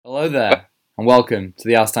Hello there, and welcome to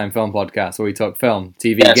the Our Time Film Podcast, where we talk film,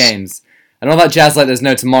 TV, Yes. games, and all that jazz like there's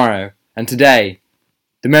no tomorrow. And today,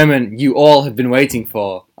 the moment you all have been waiting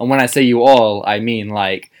for, and when I say you all, I mean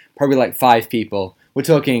probably like 5 people. We're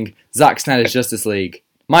talking Zack Snyder's Justice League.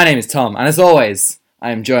 My name is Tom, and as always,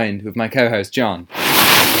 I am joined with my co-host John.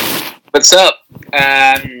 What's up?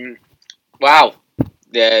 Wow.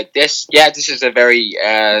 This is a very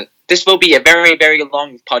this will be a very, very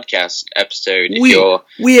long podcast episode.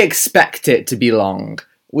 We expect it to be long.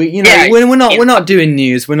 We're not doing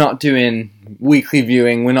news. We're not doing weekly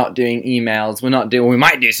viewing. We're not doing emails. We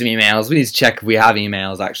might do some emails. We need to check if we have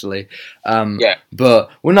emails actually. But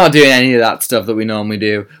we're not doing any of that stuff that we normally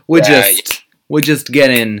do. We're just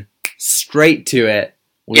getting straight to it.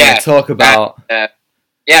 We're going to talk about.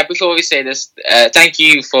 Before we say this, thank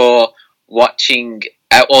you for watching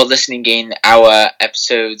or listening in our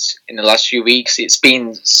episodes in the last few weeks. It's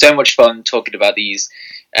been so much fun talking about these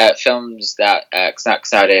films that Zack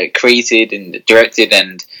Snyder created and directed,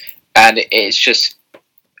 and it's just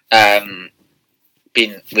been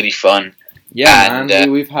really fun. Yeah, and,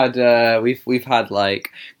 man, we've had like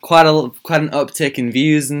quite an uptick in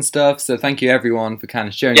views and stuff. So thank you everyone for kind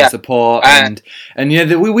of showing your support and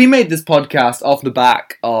we made this podcast off the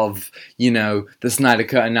back of the Snyder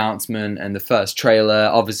Cut announcement and the first trailer.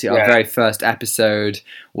 Obviously, our very first episode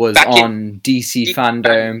was on DC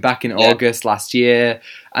Fandom back in August last year,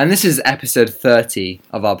 and this is episode 30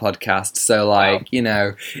 of our podcast. So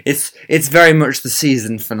it's very much the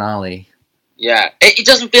season finale. Yeah, it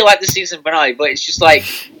doesn't feel like the season finale, but it's just like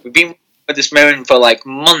we've been with this moment for like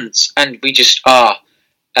months, and we just are.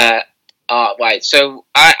 Right. So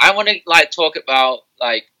I want to talk about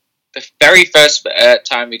the very first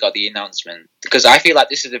time we got the announcement, because I feel like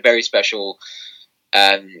this is a very special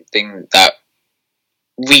thing that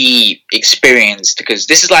we experienced, because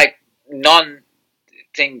this is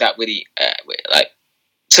thing that really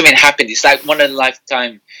something happened. It's like one of a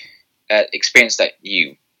lifetime experience that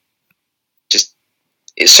you.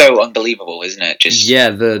 It's so unbelievable, isn't it?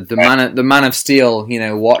 The Man of Steel,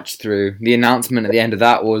 watch through. The announcement at the end of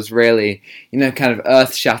that was really, kind of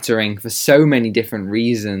earth shattering for so many different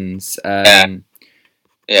reasons. And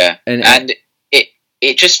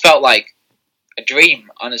it just felt like a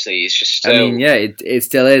dream. Honestly, it's just so. It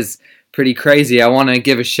still is pretty crazy. I want to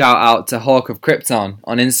give a shout out to Hawk of Krypton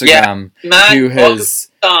on Instagram,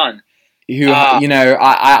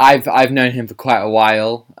 I've known him for quite a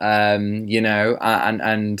while, and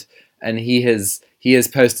he has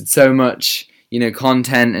posted so much,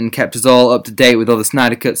 content and kept us all up to date with all the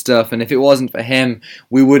Snyder Cut stuff. And if it wasn't for him,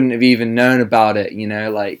 we wouldn't have even known about it.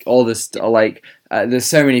 All this, there's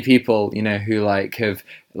so many people, who have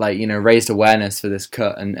raised awareness for this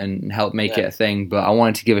cut and helped make it a thing. But I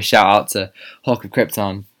wanted to give a shout out to Hawk of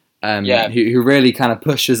Krypton, who really kind of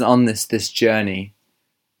pushes on this journey.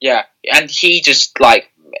 Yeah, and he just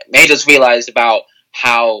made us realize about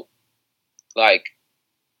how that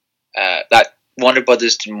Warner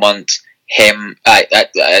Brothers didn't want him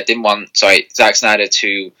Zack Snyder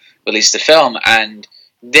to release the film, and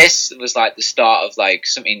this was the start of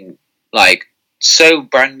something so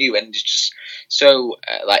brand new and just so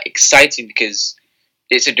exciting, because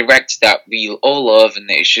it's a director that we all love, and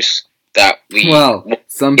it's just that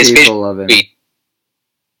some people love him.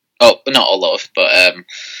 Not all of, but and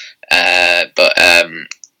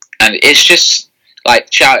it's just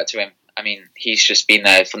shout out to him. I mean, he's just been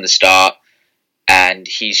there from the start, and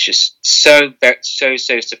he's just so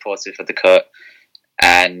supportive of the cut,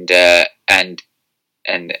 and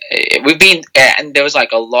we've been and there was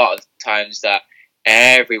a lot of times that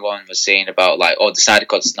everyone was saying about the Snyder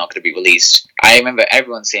Cut's not going to be released. I remember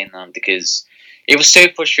everyone saying that, because it was so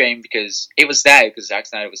frustrating, because it was there because Zack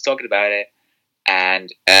Snyder was talking about it,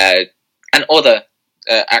 and other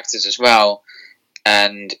actors as well,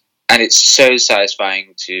 and it's so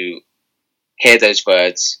satisfying to hear those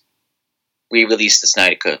words. We released the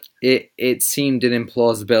Snyder Cut. It seemed an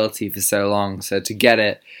implausibility for so long, so to get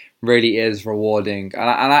it really is rewarding. And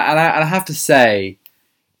I have to say,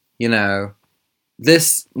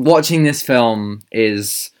 watching this film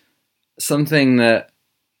is something that,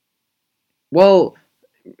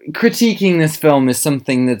 critiquing this film is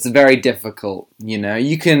something that's very difficult.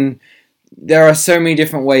 There are so many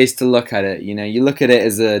different ways to look at it. You look at it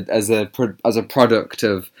as a product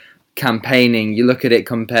of campaigning. You look at it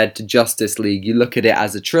compared to Justice League. You look at it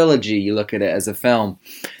as a trilogy. You look at it as a film.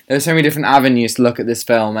 There are so many different avenues to look at this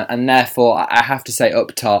film, and therefore I have to say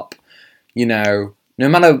up top, no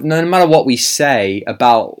matter what we say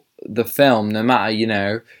about the film, no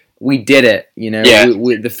matter we did it.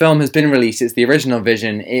 The film has been released. It's the original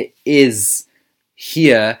vision. It is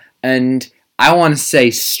here, and I want to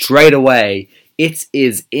say straight away, it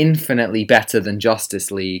is infinitely better than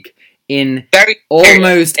Justice League in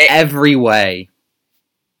almost every way.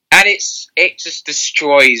 And it just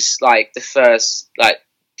destroys like the first like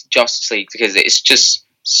Justice League because it's just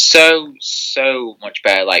so much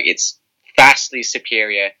better. Like it's vastly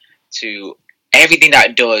superior to everything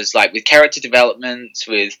that it does, like with character development,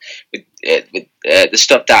 with the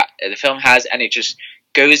stuff that the film has, and it just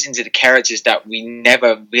goes into the characters that we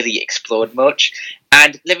never really explored much.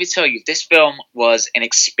 And let me tell you, this film was an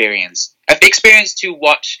experience. An experience to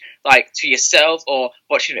watch, like, to yourself or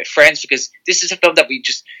watching with friends, because this is a film that we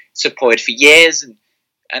just supported for years, and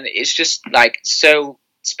it's just, like, so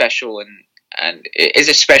special, and it is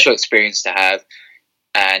a special experience to have.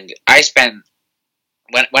 And I spent,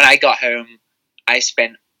 when I got home, I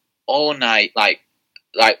spent all night, like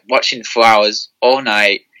watching 4 hours all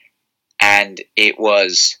night, and it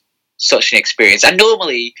was such an experience. And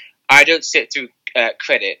normally, I don't sit through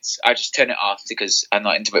credits. I just turn it off because I'm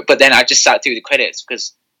not into it. But then I just sat through the credits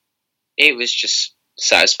because it was just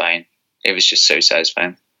satisfying. It was just so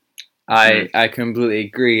satisfying. I completely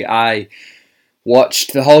agree. I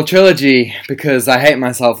watched the whole trilogy because I hate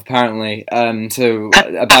myself, apparently. So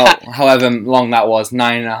about however long that was,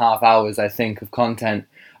 9.5 hours, I think, of content.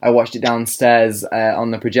 I watched it downstairs on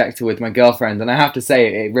the projector with my girlfriend, and I have to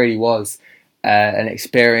say it really was an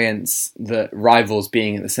experience that rivals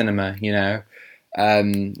being at the cinema, you know,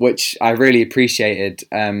 which I really appreciated.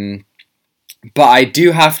 But I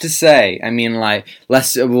do have to say, I mean, like,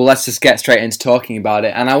 let's just get straight into talking about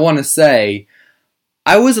it, and I want to say,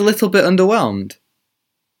 I was a little bit underwhelmed.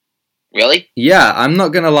 Really? Yeah, I'm not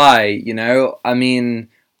gonna lie, you know, I mean,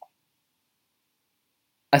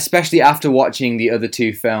 especially after watching the other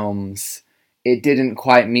two films, it didn't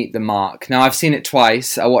quite meet the mark. Now, I've seen it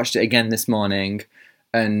twice. I watched it again this morning,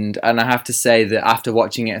 and I have to say that after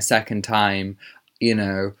watching it a second time, you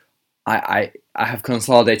know, I have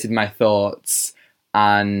consolidated my thoughts,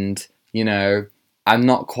 and, you know, I'm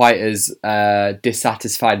not quite as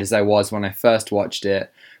dissatisfied as I was when I first watched it.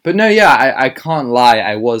 But no, yeah, I can't lie,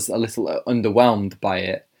 I was a little underwhelmed by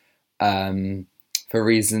it. For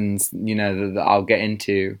reasons, you know, that I'll get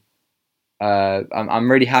into. I'm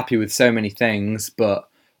really happy with so many things, but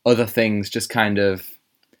other things just kind of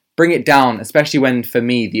bring it down, especially when, for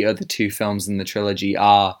me, the other two films in the trilogy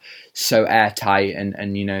are so airtight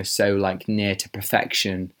and you know, so, like, near to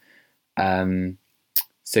perfection.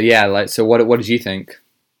 So yeah, like, so what did you think?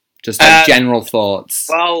 Just like general thoughts.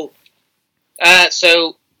 Well,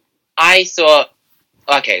 so I thought,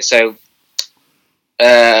 okay, so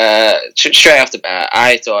straight off the bat,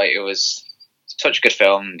 I thought it was such a good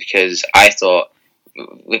film because I thought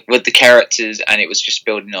with the characters, and it was just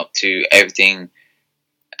building up to everything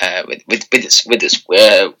with its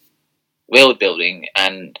world building,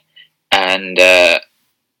 and I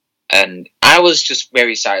was just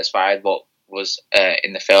very satisfied what was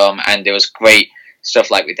in the film, and there was great stuff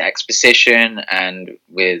like with the exposition and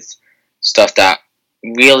with stuff that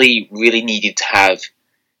really needed to have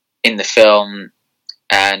in the film,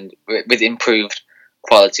 and with improved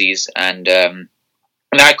qualities, and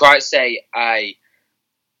I quite say I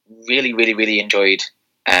really enjoyed,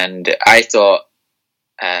 and I thought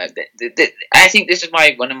I think this is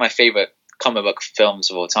one of my favorite comic book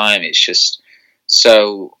films of all time. It's just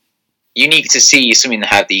so unique to see something that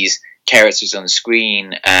have these characters on the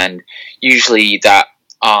screen, and usually that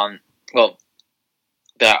are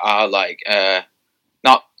like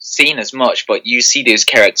not seen as much, but you see those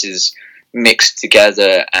characters mixed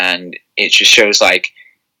together, and it just shows like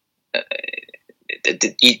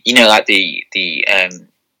you know, like the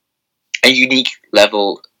a unique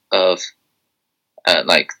level of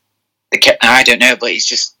like I don't know, but it's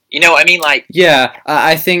just, you know what I mean, like, yeah,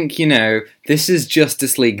 I think, you know, this is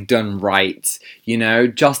Justice League done right. You know,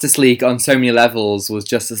 Justice League on so many levels was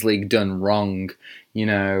Justice League done wrong. You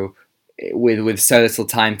know, with so little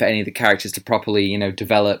time for any of the characters to properly, you know,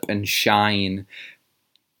 develop and shine.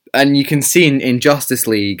 And you can see in Justice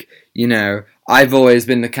League, you know, I've always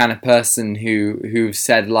been the kind of person who've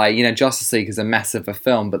said, like, you know, Justice League is a mess of a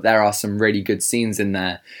film, but there are some really good scenes in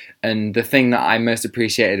there. And the thing that I most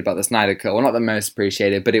appreciated about the Snyder Cut, well, not the most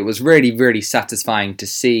appreciated, but it was really satisfying to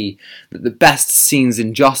see that the best scenes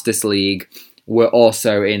in Justice League were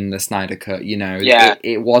also in the Snyder Cut. You know, yeah,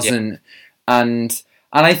 it wasn't, yeah. And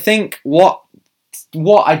I think what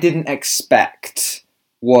I didn't expect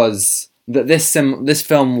was that this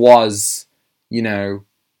film was, you know,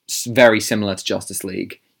 very similar to Justice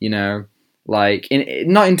League, you know, like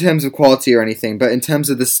not in terms of quality or anything, but in terms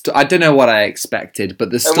of I don't know what I expected,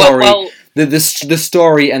 but the story, the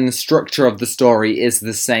story and the structure of the story is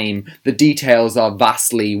the same. The details are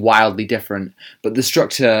vastly, wildly different, but the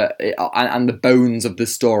structure and the bones of the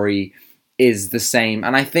story is the same.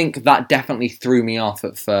 And I think that definitely threw me off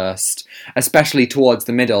at first, especially towards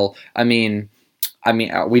the middle. I mean,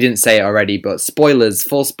 we didn't say it already, but spoilers,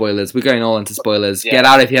 full spoilers. We're going all into spoilers. Yeah. Get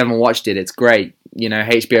out if you haven't watched it. It's great. You know,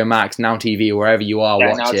 HBO Max, Now TV, wherever you are,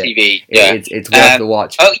 watch Now it. TV. Yeah. It's worth the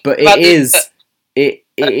watch. But it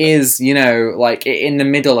is, you know, like in the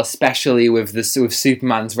middle, especially with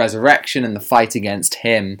Superman's resurrection and the fight against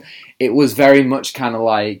him. It was very much kind of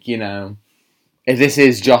like, you know, this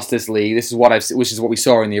is Justice League. This is which is what we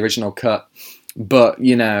saw in the original cut, but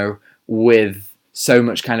you know, with so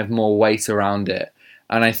much kind of more weight around it.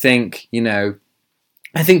 And I think, you know,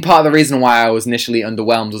 part of the reason why I was initially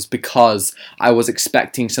underwhelmed was because I was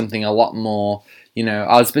expecting something a lot more, you know,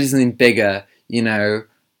 I was expecting something bigger, you know,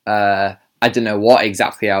 I don't know what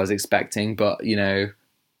exactly I was expecting, but, you know...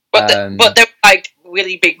 But there were, like,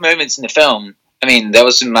 really big moments in the film. I mean, there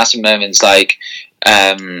was some massive moments, like...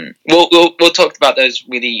 we'll talk about those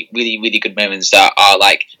really, really, really good moments that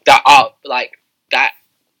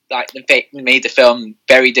made the film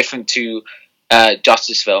very different to the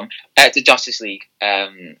Justice League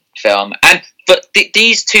film. But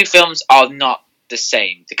these two films are not the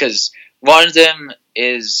same, because one of them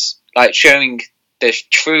is, like, showing the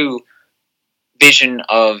true vision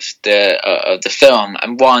of the film,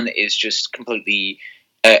 and one is just completely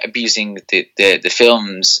abusing the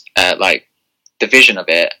film's like the vision of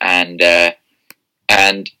it, and the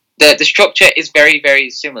structure is very, very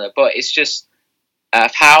similar, but it's just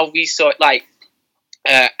how we saw it. Like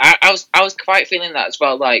I was quite feeling that as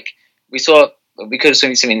well. Like we could have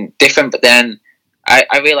seen something different, but then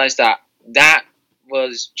I realized that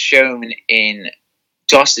was shown in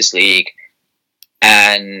Justice League,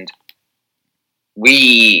 and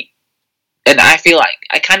I feel like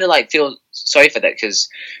I kind of like feel sorry for that, because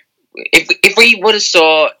if we would have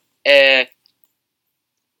saw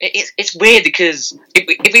it's weird, because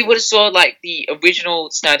if we would have saw like the original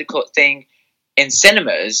Snyder Cut thing in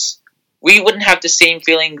cinemas, we wouldn't have the same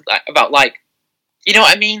feeling about, like, you know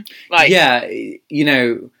what I mean? Like, yeah, you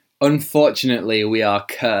know, unfortunately we are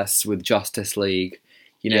cursed with Justice League.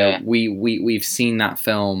 You know, we've seen that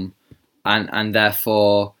film, and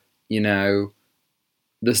therefore, you know,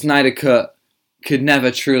 the Snyder Cut could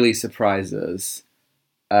never truly surprise us.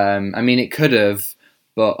 I mean, it could have,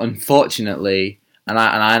 but unfortunately, and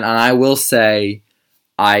I will say,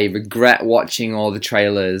 I regret watching all the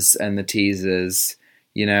trailers and the teasers.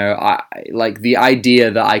 You know, I like the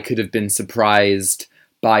idea that I could have been surprised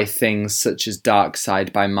by things such as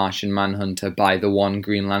Darkseid, by Martian Manhunter, by the one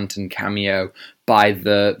Green Lantern cameo, by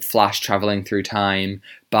the Flash traveling through time,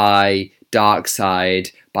 by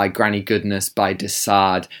Darkseid, by Granny Goodness, by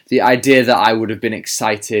Desaad. The idea that I would have been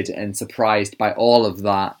excited and surprised by all of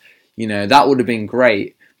that, you know, that would have been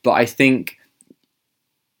great. But I think,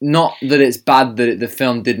 not that it's bad that the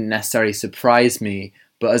film didn't necessarily surprise me,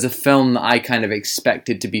 but as a film that I kind of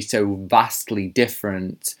expected to be so vastly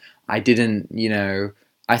different, I didn't, you know,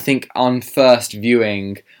 I think on first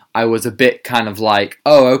viewing, I was a bit kind of like,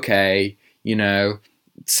 oh, okay, you know,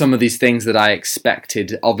 some of these things that I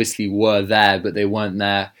expected obviously were there, but they weren't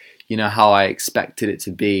there, you know, how I expected it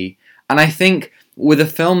to be. And I think with a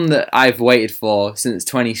film that I've waited for since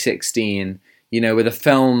 2016, you know, with a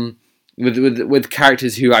film with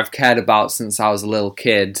characters who I've cared about since I was a little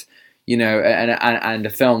kid, you know, and a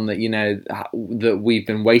film that, you know, that we've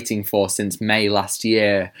been waiting for since May last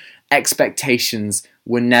year, expectations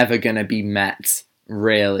were never going to be met,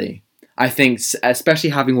 really. I think,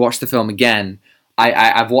 especially having watched the film again,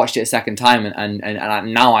 I've watched it a second time,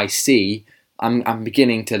 and now I see I'm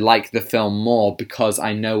beginning to like the film more, because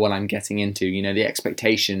I know what I'm getting into. You know, the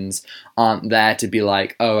expectations aren't there to be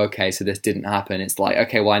like, oh, okay, so this didn't happen. It's like,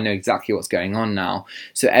 okay, well, I know exactly what's going on now.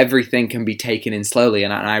 So everything can be taken in slowly,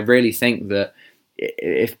 and I really think that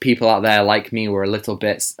if people out there like me were a little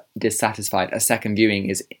bit dissatisfied, a second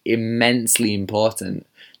viewing is immensely important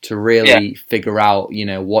to really figure out, you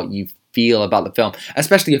know, what you feel about the film,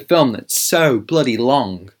 especially a film that's so bloody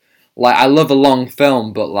long. Like, I love a long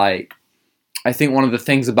film, but like, I think one of the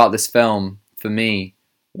things about this film, for me,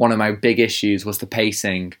 one of my big issues was the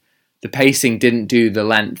pacing. The pacing didn't do the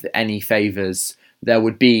length any favours. There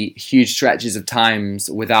would be huge stretches of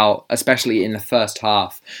times without, especially in the first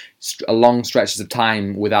half, long stretches of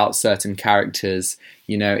time without certain characters.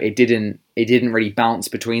 You know, it didn't really bounce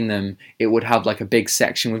between them. It would have like a big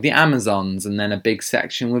section with the Amazons, and then a big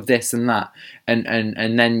section with this and that, and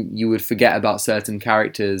then you would forget about certain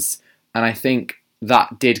characters. And I think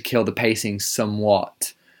that did kill the pacing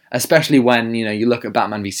somewhat. especially when you look at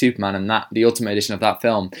Batman v Superman, and that the Ultimate Edition of that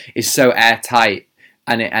film is so airtight,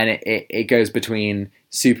 and it goes between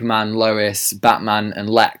Superman, Lois, Batman, and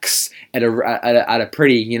Lex at a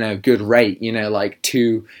pretty good rate, like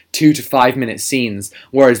 2 to 5 minute scenes,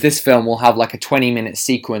 whereas this film will have like a 20-minute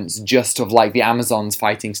sequence just of like the Amazons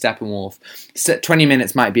fighting Steppenwolf. So 20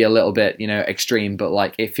 minutes might be a little bit extreme, but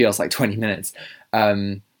like it feels like 20 minutes,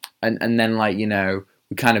 and then like we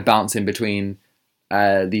kind of bounce in between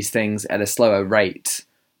these things at a slower rate.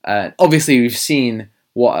 Obviously, we've seen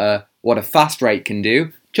what a fast rate can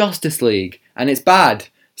do. Justice League, and it's bad.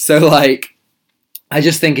 So like, I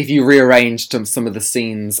just think if you rearranged some of the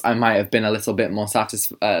scenes, I might have been a little bit more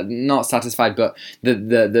not satisfied, but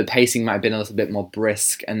the pacing might have been a little bit more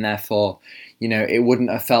brisk, and therefore, it wouldn't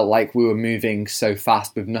have felt like we were moving so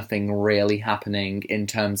fast with nothing really happening in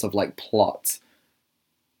terms of like plot.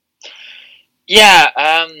 Yeah.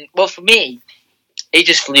 Well, for me, it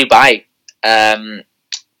just flew by. I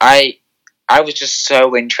was just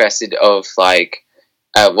so interested of like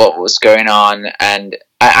what was going on, and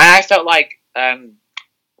I felt like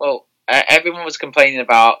everyone was complaining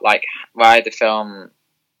about like why is the film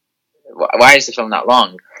that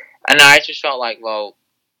long, and I just felt like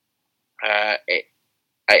I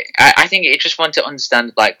think it just wanted to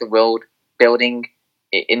understand like the world building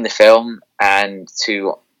in the film and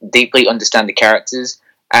to deeply understand the characters.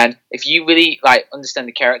 And if you really like understand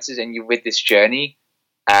the characters and you're with this journey,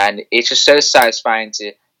 and it's just so satisfying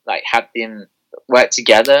to like have them work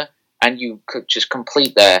together, and you could just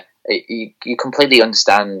you completely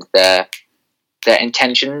understand their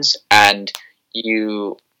intentions, and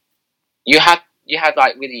you had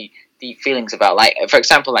like really deep feelings about, like, for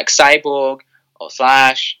example, like Cyborg or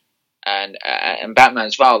Flash and Batman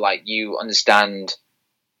as well. Like, you understand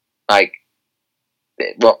like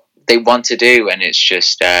what they want to do, and it's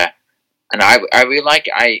just and I really like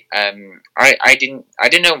it. I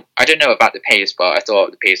don't know about the pace, but I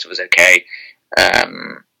thought the pace was okay.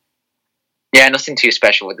 Yeah, nothing too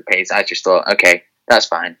special with the pace. I just thought, okay, that's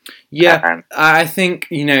fine. Yeah, I think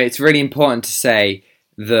it's really important to say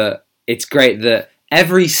that it's great that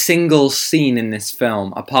every single scene in this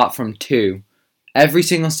film, apart from two,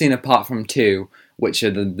 which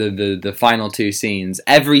are the final two scenes,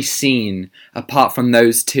 every scene apart from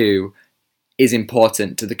those two is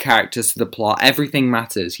important to the characters, to the plot. Everything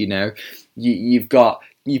matters,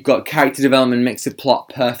 You've got character development mixed with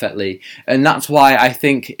plot perfectly, and that's why I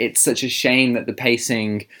think it's such a shame that the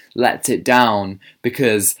pacing lets it down,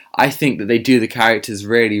 because I think that they do the characters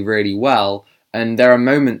really, really well, and there are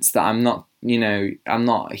moments that I'm not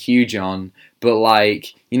huge on, but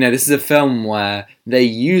like, this is a film where they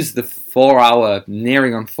use the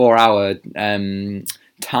nearing on 4 hour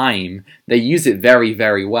time. They use it very,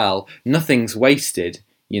 very well. Nothing's wasted.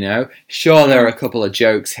 Sure, there are a couple of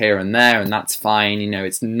jokes here and there, and that's fine.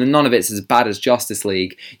 It's none of it's as bad as Justice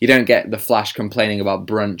League. You don't get the Flash complaining about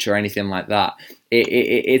brunch or anything like that.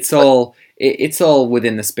 It's all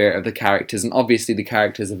within the spirit of the characters, and obviously the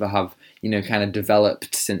characters have kind of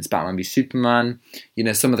developed since Batman v Superman.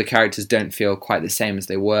 Some of the characters don't feel quite the same as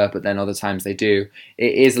they were, but then other times they do.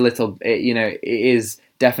 It is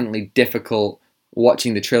definitely difficult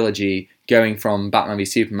watching the trilogy, going from Batman v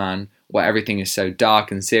Superman, where everything is so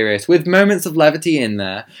dark and serious, with moments of levity in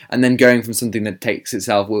there, and then going from something that takes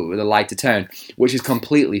itself with a lighter tone, which is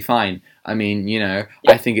completely fine. I mean,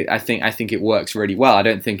 I think it works really well. I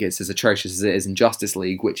don't think it's as atrocious as it is in Justice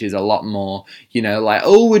League, which is a lot more, like,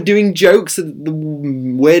 oh, we're doing jokes at the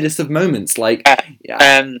weirdest of moments, like,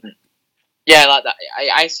 yeah, like that.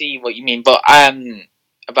 I see what you mean, but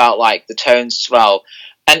about like the tones as well,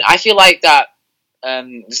 and I feel like that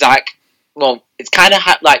Zack. Well, it's kind of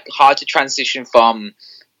hard to transition from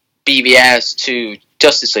BVS to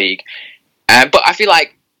Justice League, but I feel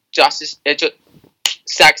like the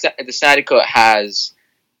Snyder Cut has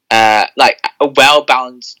like a well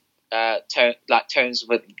balanced tones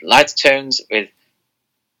with lighter tones with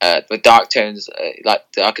dark tones, like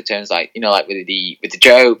darker tones, like like with the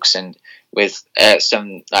jokes, and with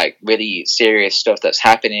some like really serious stuff that's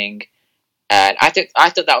happening, and I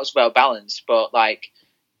thought that was well balanced, but like.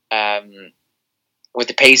 With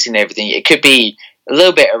the pacing and everything, it could be a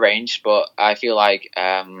little bit arranged, but I feel like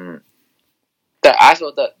that I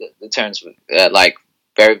thought that the tones were like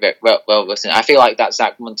very, very well listened. I feel like that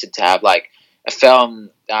Zack wanted to have like a film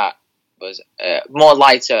that was more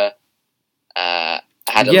lighter. I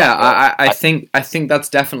think that's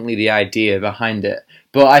definitely the idea behind it.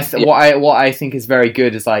 But what I think is very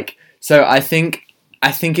good is like, so I think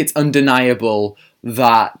it's undeniable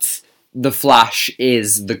that the Flash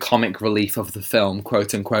is the comic relief of the film,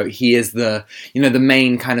 quote unquote. He is the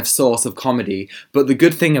main kind of source of comedy. But the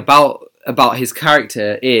good thing about his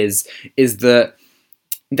character is that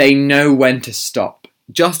they know when to stop.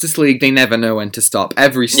 Justice League, they never know when to stop.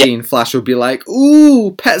 Every scene, Flash will be like,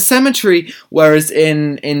 "Ooh, Pet Sematary." Whereas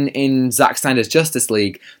in Zack Snyder's Justice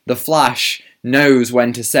League, the Flash knows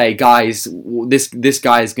when to say, "Guys, this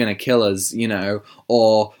guy is gonna kill us,"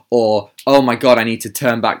 or "Oh my god, I need to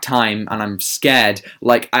turn back time and I'm scared."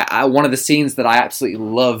 Like, I one of the scenes that I absolutely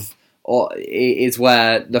love is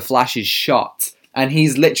where the Flash is shot and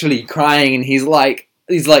he's literally crying and he's like,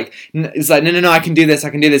 no, I can do this,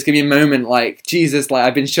 give me a moment, like, Jesus, like,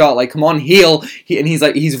 I've been shot, like, come on, heal, and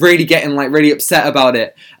he's really getting, like, really upset about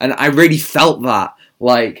it, and I really felt that,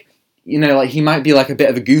 like, like, he might be, like, a bit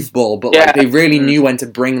of a goofball, but, like, they really knew when to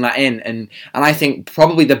bring that in, and I think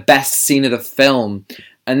probably the best scene of the film,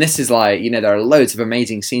 and this is, like, there are loads of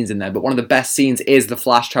amazing scenes in there, but one of the best scenes is the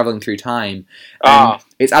Flash travelling through time, and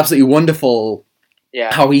it's absolutely wonderful.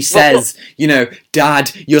 Yeah. How he says,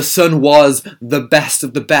 "Dad, your son was the best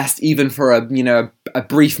of the best, even for a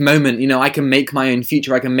brief moment. I can make my own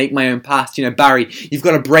future. I can make my own past. Barry, you've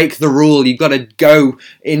got to break the rule. You've got to go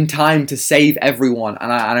in time to save everyone."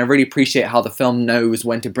 And I really appreciate how the film knows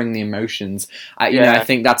when to bring the emotions. I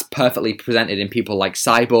think that's perfectly presented in people like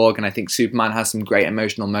Cyborg, and I think Superman has some great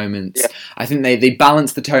emotional moments. Yeah. I think they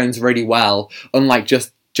balance the tones really well, unlike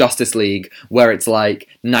just Justice League, where it's like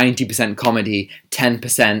 90% comedy,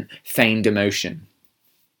 10% feigned emotion.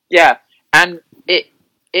 Yeah, and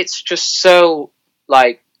it's just so,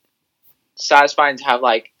 like, satisfying to have,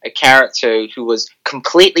 like, a character who was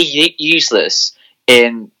completely useless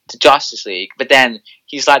in the Justice League, but then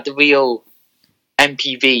he's, like, the real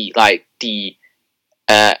MPV, like, the,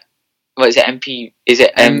 what is it, MVP? Is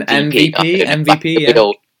it MVP? MVP, yeah.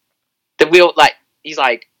 The real, like, he's,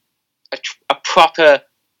 like, a proper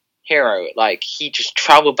hero. Like, he just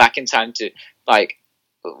traveled back in time to, like,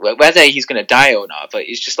 whether he's going to die or not, but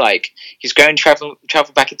it's just like he's going to travel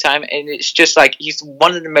back in time, and it's just like he's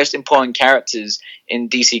one of the most important characters in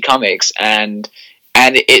DC Comics, and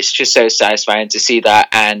it's just so satisfying to see that.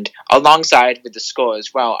 And alongside with the score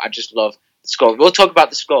as well, I just love the score. We'll talk about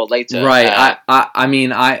the score later. Right. I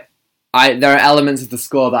mean, there are elements of the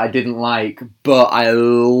score that I didn't like, but I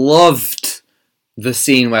loved the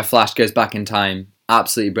scene where Flash goes back in time.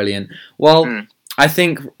 Absolutely brilliant. Well, I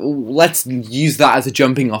think let's use that as a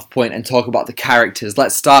jumping off point and talk about the characters.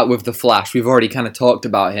 Let's start with the Flash. We've already kind of talked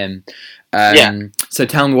about him. So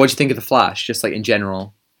tell me, what do you think of the Flash, just like in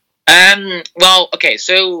general? Well, okay,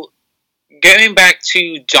 so going back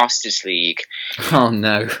to Justice League. Oh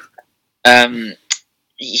no.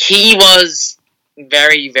 He was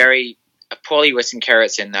very, very a poorly written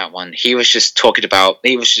character in that one. He was just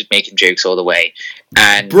making jokes all the way.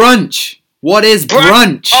 And brunch. What is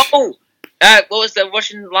brunch? Oh, what was the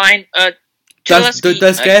Russian line?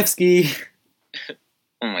 Dostoevsky.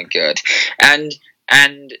 Oh my god! And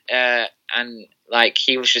like,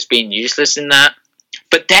 he was just being useless in that.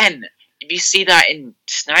 But then, if you see that in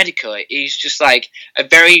Snyder Cut, he's just like a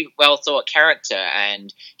very well thought character,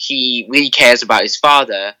 and he really cares about his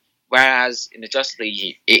father. Whereas in the Justice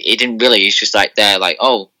League, he didn't really. He's just like there, like,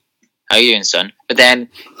 "Oh, how you doing, son?" But then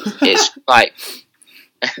it's like.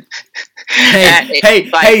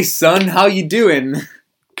 Hey, son, how you doing?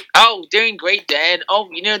 Oh, doing great, Dad.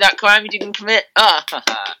 Oh, you know that crime you didn't commit? Wow,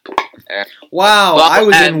 well, I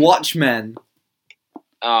was in Watchmen.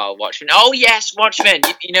 Oh, Watchmen. Oh, yes, Watchmen.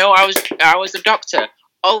 I was a doctor.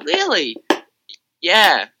 Oh, really?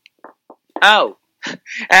 Yeah. Oh.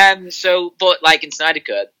 So, but, like, in Snyder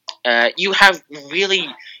Cut, you have really,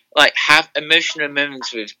 like, have emotional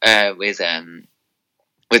moments with Ezra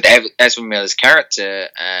Miller's character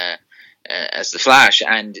as the Flash,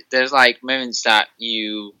 and there's like moments that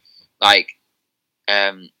you like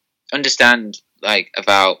understand, like,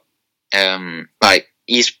 about like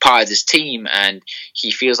he's part of this team and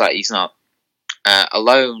he feels like he's not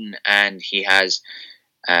alone, and he has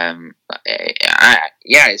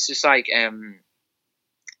it's just like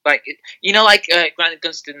Grant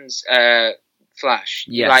Gustin's Flash.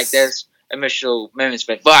 Yes. Like, there's emotional moments,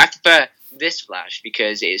 but I prefer this Flash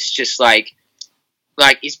because it's just like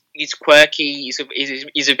he's quirky, he's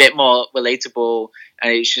a bit more relatable,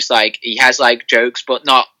 and it's just like he has like jokes, but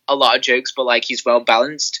not a lot of jokes, but like he's well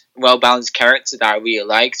balanced character that I really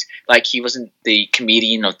liked. Like, he wasn't the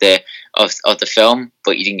comedian of the film,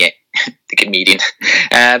 but you didn't get the comedian.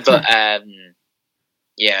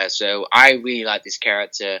 So I really like this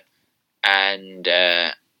character, and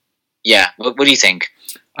what do you think?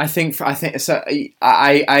 I think so.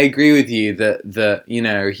 I agree with you that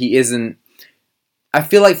he isn't. I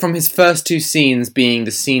feel like from his first two scenes, being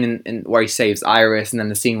the scene where he saves Iris, and then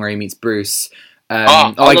the scene where he meets Bruce.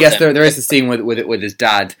 I guess there is a scene with his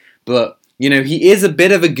dad, but you know, he is a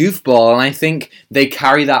bit of a goofball, and I think they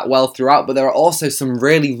carry that well throughout. But there are also some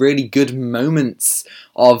really, really good moments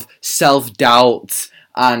of self-doubt,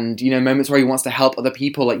 and you know, moments where he wants to help other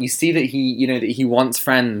people. Like you see that he wants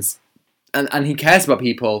friends, and he cares about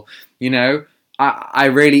people. You know, I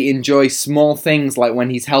really enjoy small things like when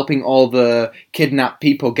he's helping all the kidnapped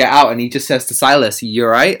people get out, and he just says to Silas, "You're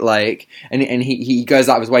right," like, and he goes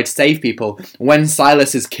out of his way to save people. When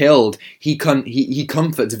Silas is killed, he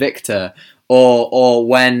comforts Victor, or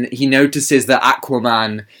when he notices that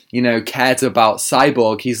Aquaman, you know, cares about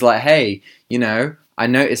Cyborg, he's like, "Hey, you know, I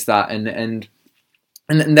noticed that," and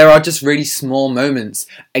there are just really small moments.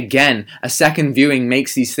 Again, a second viewing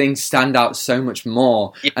makes these things stand out so much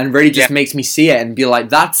more, and really just makes me see it and be like,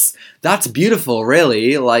 that's beautiful,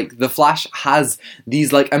 really. Like, The Flash has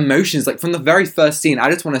these, like, emotions. Like, from the very first scene,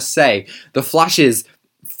 I just want to say, The Flash's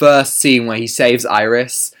first scene where he saves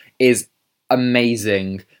Iris is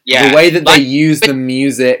amazing. Yeah, the way that they use the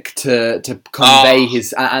music to convey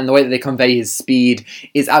his, and the way that they convey his speed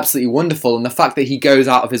is absolutely wonderful. And the fact that he goes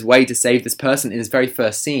out of his way to save this person in his very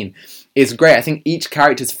first scene is great. I think each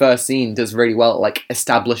character's first scene does really well at, like,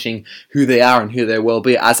 establishing who they are and who they will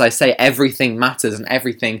be. As I say, everything matters and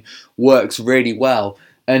everything works really well.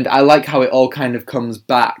 And I like how it all kind of comes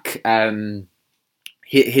back.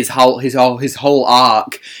 His whole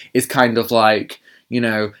arc is kind of like, you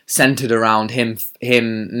know, centered around him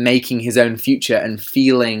making his own future and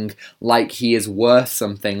feeling like he is worth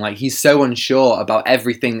something. Like, he's so unsure about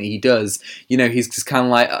everything that he does. You know, he's just kind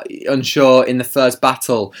of like unsure in the first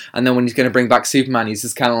battle, and then when he's going to bring back Superman, he's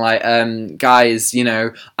just kind of like, guys, you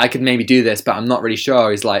know, I could maybe do this, but I'm not really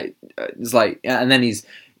sure. He's like, and then he's,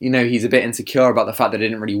 you know, he's a bit insecure about the fact that it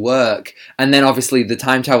didn't really work. And then obviously the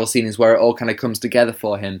time travel scene is where it all kind of comes together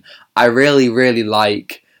for him. I really, really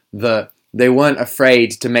like that they weren't afraid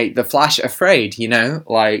to make the Flash afraid, you know?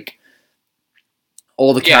 Like,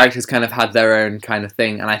 all the characters kind of had their own kind of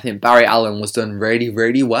thing, and I think Barry Allen was done really,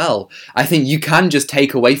 really well. I think you can just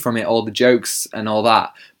take away from it all the jokes and all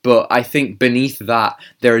that, but I think beneath that,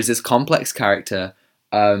 there is this complex character.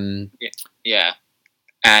 Yeah.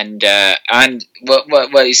 And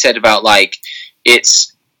what you said about, like,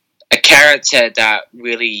 it's a character that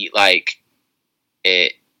really, like,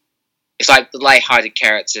 it's like the light-hearted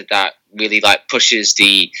character that really, like, pushes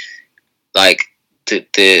the idea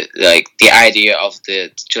of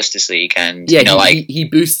the Justice League, and you know, he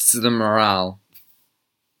boosts the morale.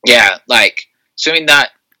 Yeah, like something that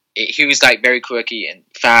he was, like, very quirky and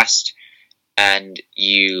fast, and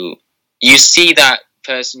you see that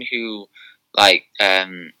person who, like,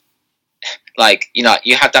 you know,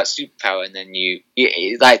 you have that superpower, and then you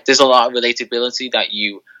like, there's a lot of relatability that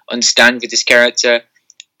you understand with this character,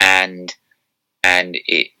 and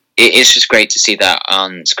it's just great to see that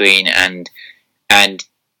on screen, and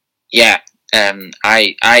yeah,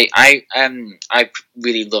 I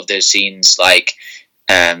really love those scenes, like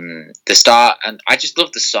the start, and I just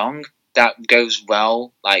love the song that goes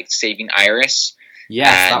well, like saving Iris.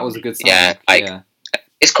 Yes, that was a good song. Yeah, like,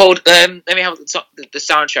 it's called. Let me have the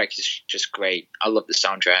soundtrack is just great. I love the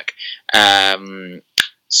soundtrack.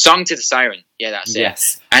 Song to the Siren. Yeah, that's it.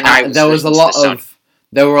 Yes, and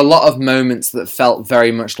there were a lot of moments that felt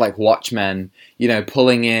very much like Watchmen, you know,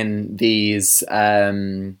 pulling in these,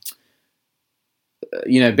 you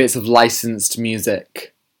know, bits of licensed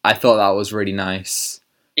music. I thought that was really nice.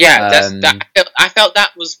 Yeah, I felt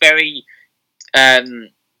that was very,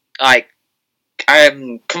 like, I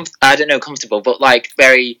don't know, comfortable, but, like,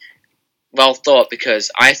 very well thought,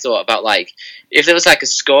 because I thought about, like, if there was, like, a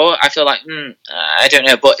score, I feel like, I don't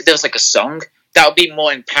know, but if there was, like, a song, that would be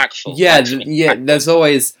more impactful. Yeah, there's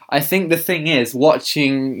always... I think the thing is,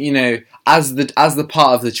 watching, you know, as the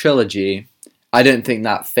part of the trilogy, I don't think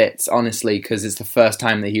that fits, honestly, because it's the first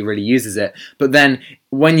time that he really uses it. But then,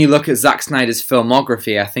 when you look at Zack Snyder's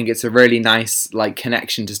filmography, I think it's a really nice, like,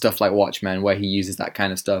 connection to stuff like Watchmen, where he uses that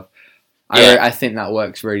kind of stuff. Yeah. I think that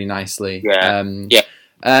works really nicely. Yeah.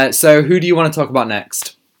 So, who do you want to talk about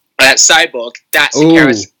next? Cyborg. That's the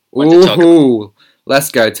character I want to talk about.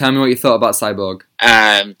 Let's go. Tell me what you thought about Cyborg.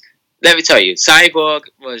 Let me tell you, Cyborg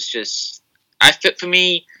was just... for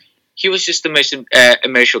me, he was just the most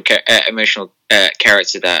emotional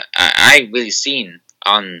character that I really seen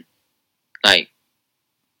on, like,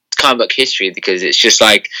 comic book history, because it's just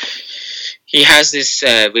like he has this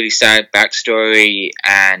really sad backstory,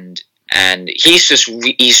 and he's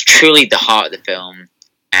truly the heart of the film.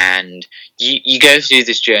 And you go through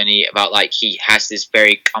this journey about, like, he has this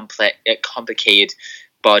very complicated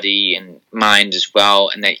body and mind as well,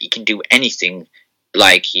 and that he can do anything.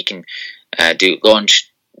 Like he can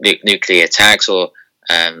launch nuclear attacks, or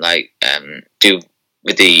do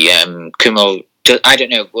with the Kumo. I don't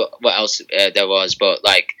know what else there was, but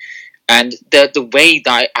like, and the way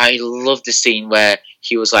that I love the scene where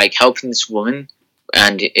he was like helping this woman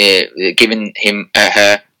and giving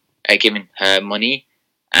her money,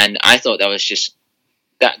 and I thought that was just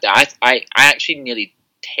I actually nearly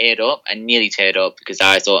teared up because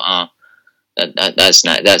I thought, that's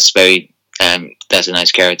nice, that's a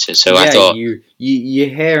nice character. So yeah, I thought you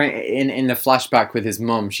hear in the flashback with his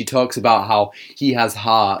mum, she talks about how he has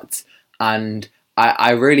heart, and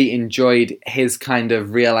I really enjoyed his kind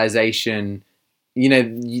of realization. You know,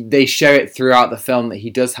 they show it throughout the film that he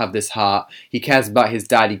does have this heart. He cares about his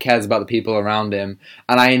dad. He cares about the people around him.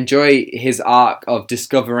 And I enjoy his arc of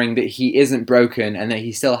discovering that he isn't broken and that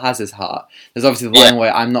he still has his heart. There's obviously the line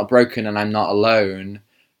where I'm not broken and I'm not alone.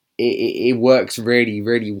 It works really,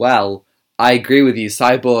 really well. I agree with you.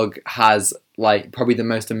 Cyborg has like probably the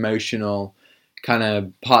most emotional kind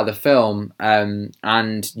of part of the film.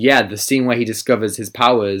 And yeah, the scene where he discovers his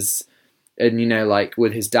powers, and you know, like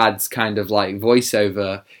with his dad's kind of like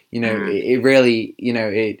voiceover, you know, it really, you know,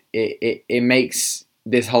 it makes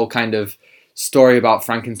this whole kind of story about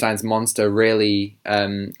Frankenstein's monster really a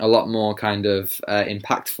lot more kind of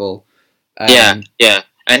impactful. Yeah,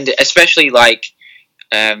 and especially like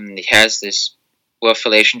he has this rough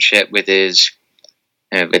relationship with his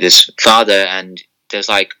father, and there's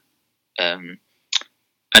like an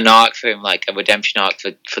arc for him, like a redemption arc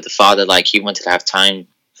for the father. Like he wanted to have time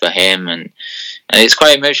for him, and it's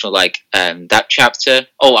quite emotional. Like that chapter.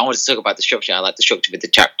 Oh, I wanted to talk about the structure. I like the structure with the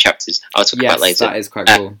chapters. I'll talk about later. That is quite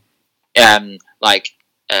cool. Like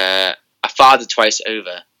a father twice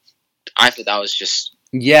over. I thought that was just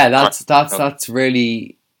that's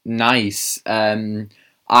really nice. I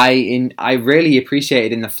really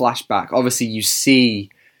appreciated in the flashback. Obviously, you see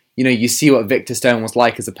what Victor Stone was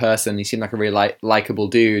like as a person. He seemed like a really likable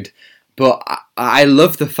dude. But I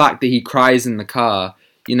love the fact that he cries in the car.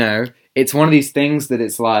 You know, it's one of these things that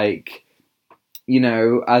it's like, you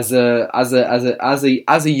know, as a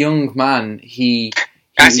young man,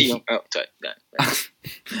 as a young I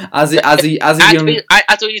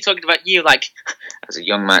thought you were talking about you, like as a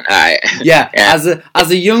young man.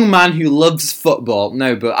 As a young man who loves football.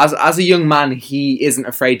 No, but as a young man, he isn't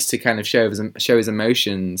afraid to kind of show his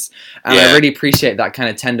emotions, and I really appreciate that kind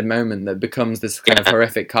of tender moment that becomes this kind of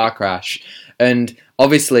horrific car crash. And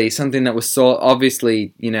obviously, something that was so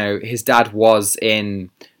obviously, you know, his dad was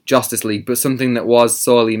in Justice League, but something that was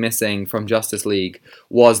sorely missing from Justice League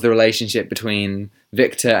was the relationship between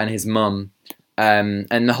Victor and his mum.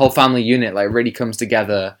 And the whole family unit like really comes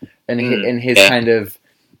together, and his kind of,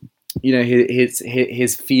 you know,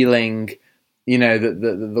 his feeling, you know, that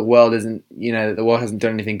the world isn't, you know, that the world hasn't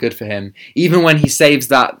done anything good for him. Even when he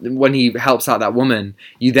when he helps out that woman,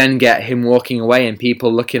 you then get him walking away and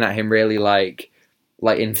people looking at him really like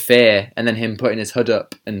in fear, and then him putting his hood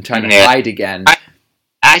up and trying to hide again.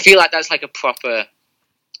 I feel like that's like a proper,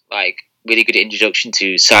 like really good introduction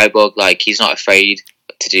to Cyborg. Like he's not afraid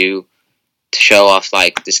to show off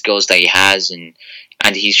like the skills that he has, and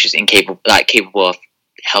he's just capable of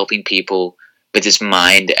helping people with his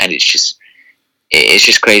mind, and it's just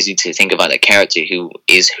crazy to think about that character who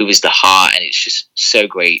is the heart, and it's just so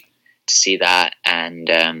great to see that, and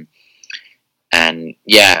I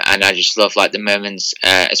just love like the moments,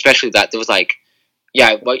 especially that there was like,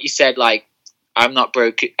 what you said, like I'm not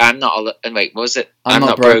broken, I'm not alone. Wait, what was it? I'm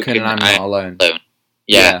not broken and I'm not alone.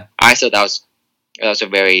 Yeah, I thought that was a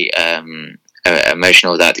very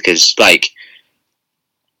emotional that, because like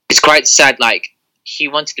it's quite sad. Like he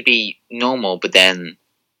wanted to be normal, but then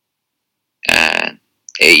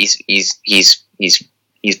he's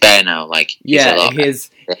better now. Like his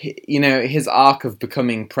arc of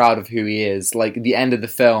becoming proud of who he is. Like at the end of the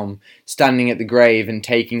film, standing at the grave and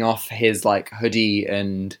taking off his like hoodie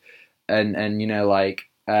and you know like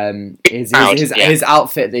his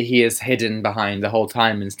outfit that he has hidden behind the whole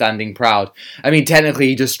time, and standing proud. I mean, technically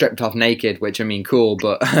he just stripped off naked, which I mean, cool,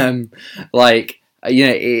 but like, you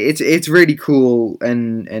know, it's really cool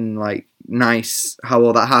and like nice how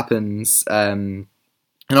all that happens. And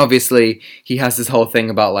obviously he has this whole thing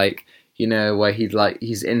about like, you know, where he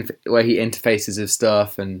interfaces with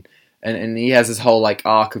stuff, and he has this whole like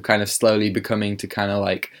arc of kind of slowly becoming to kind of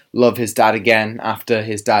like love his dad again after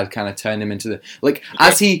his dad kind of turned him into the like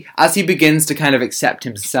as he begins to kind of accept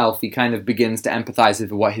himself, he kind of begins to empathize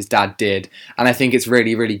with what his dad did, and I think it's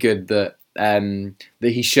really, really good that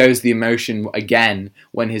he shows the emotion again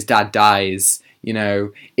when his dad dies. You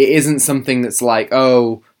know, it isn't something that's like,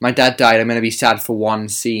 oh, my dad died, I'm going to be sad for one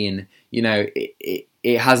scene. You know,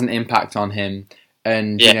 it has an impact on him,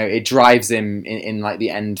 and you know, it drives him in like the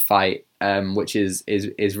end fight, which is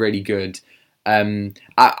really good. Again,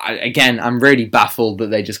 I'm really baffled that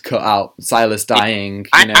they just cut out Silas dying.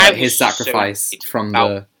 You know, like his sacrifice from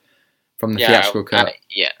the theatrical cut.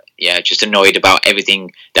 Just annoyed about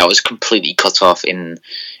everything that was completely cut off in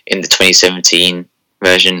the 2017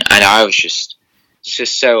 version, and I was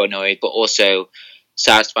just so annoyed, but also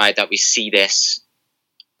satisfied that we see this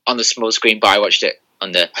on the small screen. But I watched it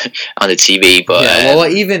on the TV.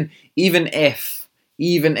 But even if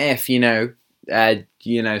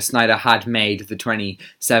Snyder had made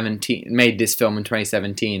this film in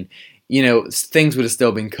 2017, you know, things would have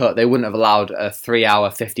still been cut. They wouldn't have allowed a 3-hour,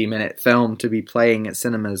 50-minute film to be playing at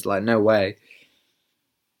cinemas. Like, no way.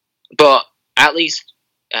 But at least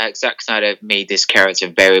Zack Snyder made this character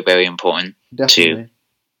very, very important. Definitely.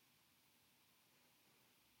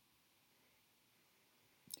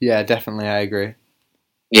 Yeah, definitely, I agree.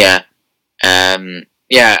 Yeah. And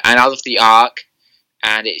I love the arc,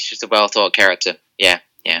 and it's just a well-thought character. Yeah.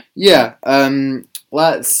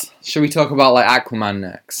 Should we talk about, like, Aquaman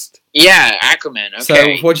next? Yeah, Aquaman, okay.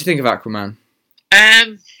 So, what do you think of Aquaman?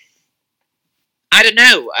 I don't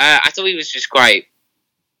know. I thought he was just quite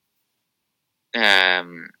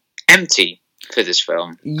empty for this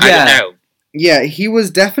film. Yeah. I don't know. Yeah, he was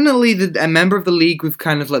definitely a member of the League with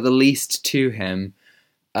kind of, like, the least to him.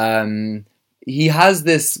 He has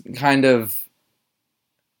this kind of...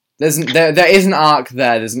 There is an arc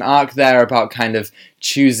there. There's an arc there about kind of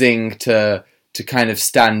choosing to kind of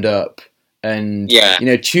stand up and, you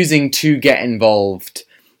know, choosing to get involved.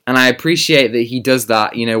 And I appreciate that he does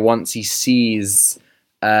that, you know, once he sees,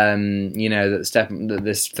 you know, that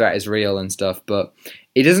this threat is real and stuff. But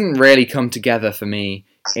it doesn't really come together for me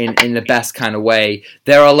in the best kind of way.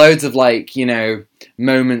 There are loads of, like, you know,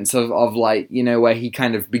 moments of like, you know, where he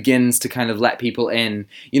kind of begins to kind of let people in.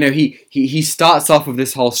 You know, he starts off with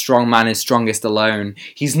this whole strong man is strongest alone.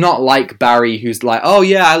 He's not like Barry, who's like, oh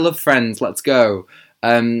yeah, I love friends, let's go.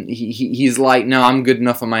 He's like, no, I'm good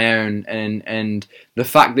enough on my own. And the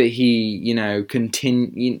fact that he, you know,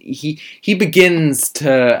 he begins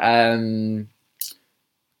to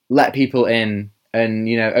let people in and,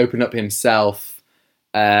 you know, open up himself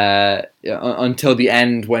until the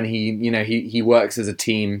end, when he works as a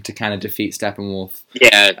team to kind of defeat Steppenwolf.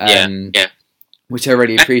 Which I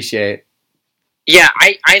really appreciate. Yeah,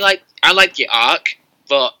 I like the arc,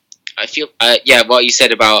 but I feel what you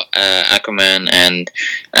said about Aquaman, and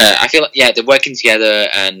I feel like, they're working together,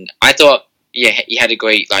 and I thought he had a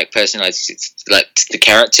great like personality to the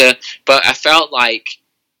character, but I felt like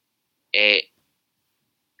it.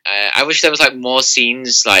 I wish there was like more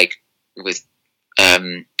scenes like with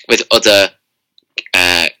other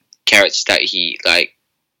characters that he like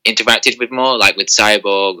interacted with more, like with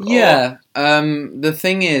Cyborg. Yeah. The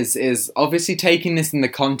thing is obviously taking this in the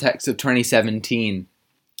context of 2017.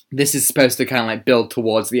 This is supposed to kind of like build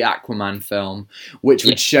towards the Aquaman film, which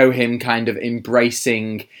would show him kind of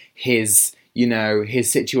embracing his, you know,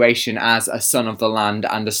 his situation as a son of the land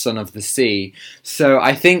and a son of the sea. So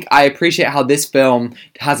I think I appreciate how this film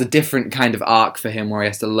has a different kind of arc for him, where he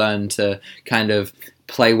has to learn to kind of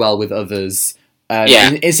play well with others.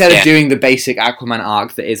 Instead of doing the basic Aquaman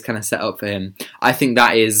arc that is kind of set up for him. I think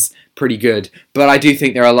that is pretty good. But I do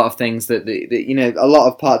think there are a lot of things that you know, a lot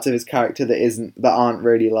of parts of his character that aren't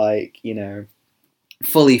really like, you know,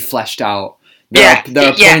 fully fleshed out. There are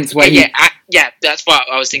points where that's what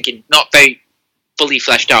I was thinking. Not very fully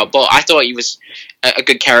fleshed out, but I thought he was a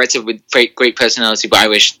good character with great personality. But I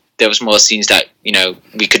wish there was more scenes that, you know,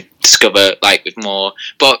 we could discover like with more.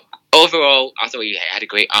 But overall, I thought he had a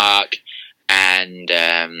great arc. And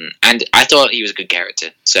I thought he was a good character.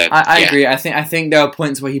 So I agree. I think there were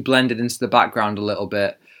points where he blended into the background a little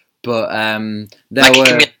bit, but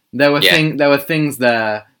there were things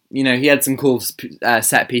there. You know, he had some cool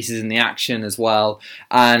set pieces in the action as well,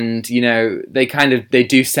 and you know, they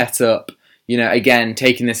do set up. You know, again,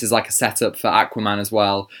 taking this as like a setup for Aquaman as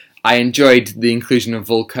well. I enjoyed the inclusion of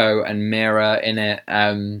Vulko and Mira in it.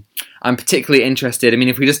 I'm particularly interested. I mean,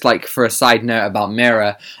 if we just like for a side note about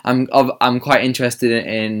Mira, I'm quite interested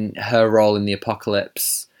in her role in the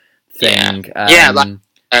Apocalypse thing.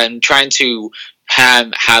 Trying to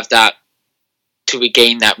have that, to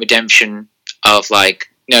regain that redemption of like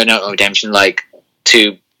not redemption, like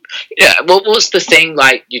to what was the thing,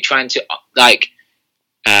 like you're trying to like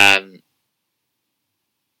to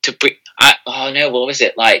bring. What was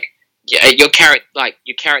it like? Your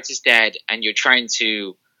character's dead, and you're trying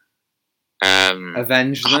to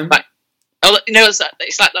avenge them. Oh, it's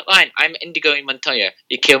like that line. I'm Indigo in Montoya.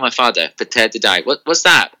 You kill my father, prepare to die. What's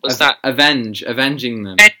that? What's that? Avenging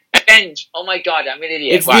them. Avenge. Oh my god, I'm an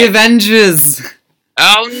idiot. It's the Avengers.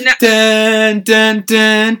 Oh no! Dun, dun,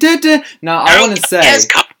 dun, dun, dun. Now I want to say. It's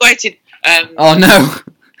copyrighted. Oh no,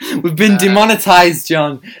 we've been demonetized,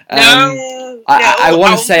 John. I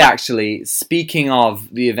want to say actually, speaking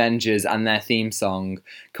of the Avengers and their theme song,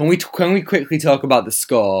 can we quickly talk about the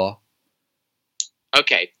score?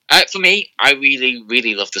 Okay, for me, I really,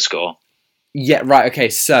 really love the score. Yeah, right. Okay,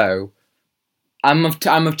 so I'm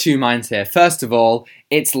of two minds here. First of all,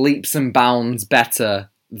 it's leaps and bounds better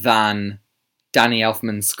than Danny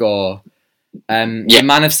Elfman's score. The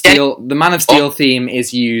Man of Steel theme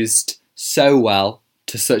is used so well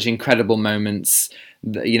to such incredible moments.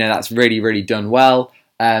 That's really, really done well.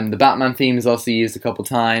 The Batman theme is also used a couple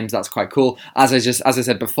times. That's quite cool. As I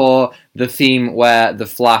said before, the theme where the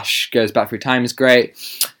Flash goes back through time is great.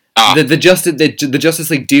 The Justice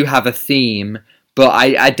League do have a theme, but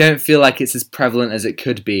I don't feel like it's as prevalent as it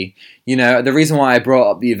could be. The reason why I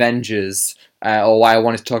brought up the Avengers, or why I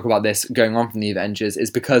wanted to talk about this going on from the Avengers,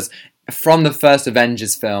 is because from the first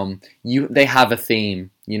Avengers film, they have a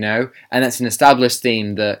theme, and that's an established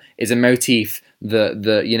theme that is a motif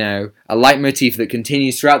a leitmotif that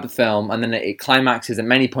continues throughout the film, and then it climaxes at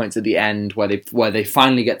many points at the end where they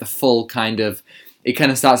finally get the full kind of. It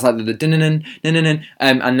kind of starts like the dun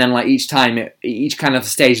and then like each kind of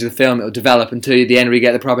stage of the film it will develop until the end where you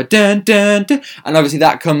get the proper dun dun dun, and obviously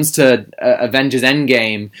that comes to Avengers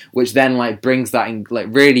Endgame, which then like brings that in, like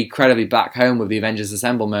really credibly back home with the Avengers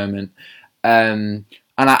Assemble moment.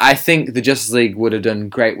 And I think the Justice League would have done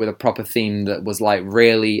great with a proper theme that was like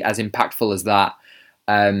really as impactful as that.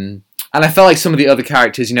 And I felt like some of the other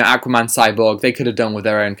characters, Aquaman, Cyborg, they could have done with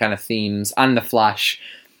their own kind of themes, and the Flash.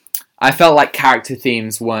 I felt like character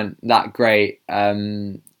themes weren't that great.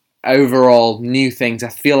 Overall, new things. I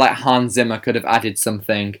feel like Hans Zimmer could have added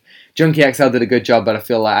something. Junkie XL did a good job, but I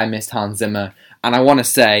feel like I missed Hans Zimmer. And I want to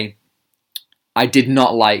say, I did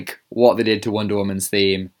not like what they did to Wonder Woman's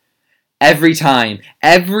theme. Every time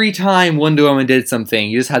Wonder Woman did something,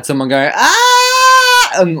 you just had someone go,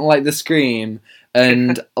 ah! And like the scream.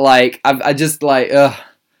 And like, I just like,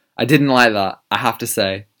 I didn't like that, I have to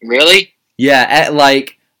say. Really? Yeah,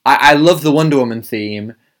 I love the Wonder Woman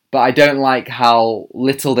theme, but I don't like how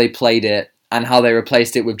little they played it and how they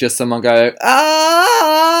replaced it with just someone go,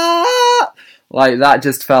 ah! Like, that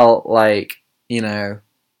just felt like,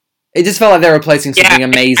 it just felt like they were replacing something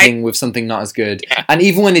amazing with something not as good. Yeah. And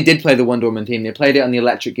even when they did play the Wonder Woman theme, they played it on the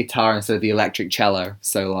electric guitar instead of the electric cello.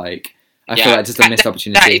 So, like, I feel like just a missed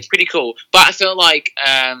opportunity. That is pretty cool. But I feel like,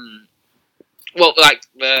 I'm not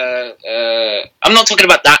talking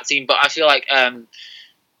about that theme, but I feel like,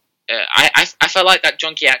 I felt like that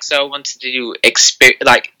Junkie XL wanted to do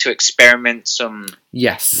experiment some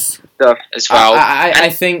stuff as well. I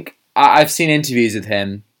think I've seen interviews with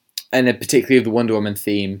him, and particularly of the Wonder Woman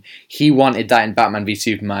theme. He wanted that in Batman v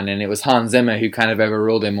Superman, and it was Hans Zimmer who kind of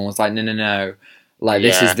overruled him and was like, no. Like,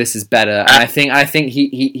 this is better. And I think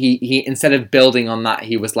he instead of building on that,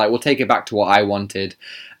 he was like, we'll take it back to what I wanted.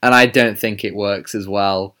 And I don't think it works as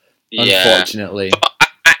well, unfortunately. But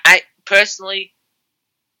I personally,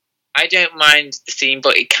 I don't mind the theme,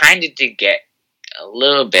 but it kind of did get a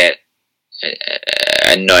little bit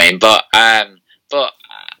annoying. But I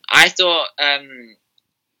thought,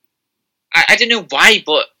 I don't know why,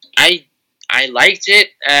 but I liked it.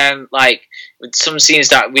 Like, with some scenes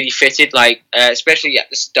that really fitted, like especially at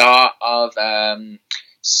the start of in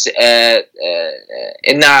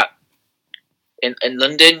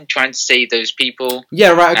London, trying to save those people. Yeah,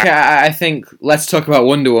 right. Okay, I think let's talk about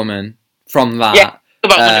Wonder Woman from that. Yeah,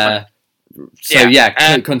 about Wonder Woman.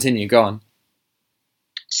 So continue. Go on.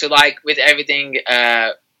 So, like, with everything,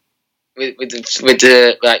 with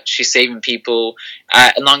the like she's saving people,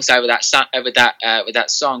 alongside with that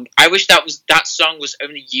song. I wish that song was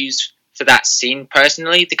only used for that scene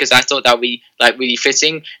personally, because I thought that would be like really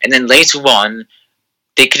fitting. And then later on,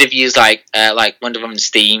 they could have used like Wonder Woman's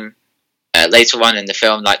theme later on in the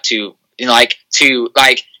film, like to you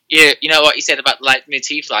know what you said about like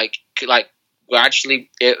motif, like gradually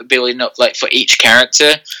building up like for each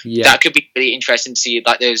character. Yeah. That could be really interesting to see,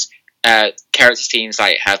 like those character teams,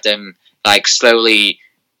 like have them like slowly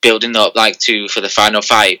building up like for the final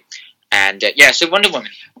fight. And so Wonder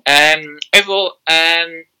Woman. Overall,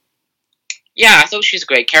 I thought she was a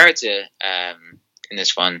great character in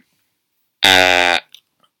this one.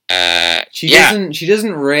 She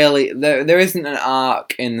doesn't really. There isn't an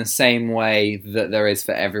arc in the same way that there is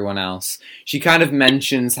for everyone else. She kind of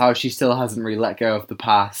mentions how she still hasn't really let go of the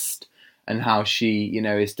past, and how she,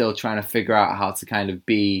 is still trying to figure out how to kind of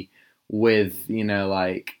be with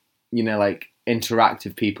like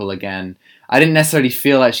interactive people again. I didn't necessarily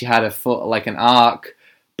feel like she had an arc,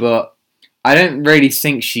 but I don't really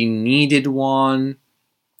think she needed one.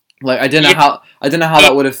 Like I don't know how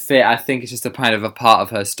that would have fit. I think it's just a kind of a part of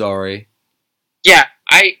her story. Yeah,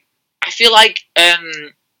 I feel like I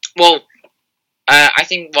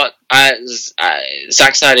think what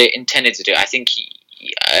Zack Snyder intended to do, I think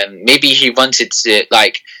maybe he wanted to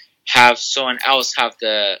like have someone else have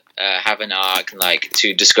an arc and like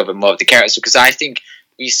to discover more of the characters, because I think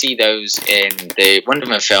we see those in the Wonder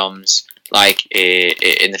Woman films, like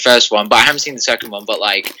in the first one, but I haven't seen the second one. But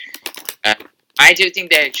like, I do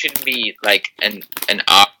think there shouldn't be like an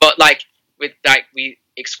arc, but like with like we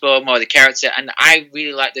explore more of the character, and I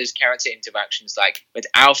really like those character interactions, like with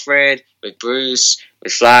Alfred, with Bruce,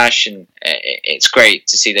 with Flash, and it's great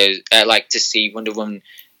to see those, like to see Wonder Woman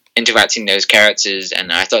interacting those characters,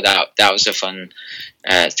 and I thought that was a fun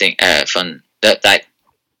thing, that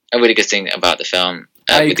a really good thing about the film.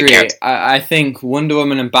 I agree. I think Wonder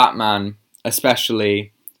Woman and Batman,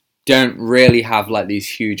 especially, don't really have like these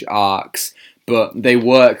huge arcs, but they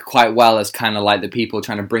work quite well as kind of like the people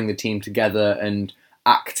trying to bring the team together and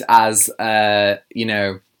act as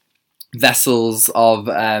vessels of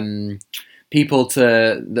people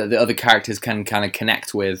to the other characters can kind of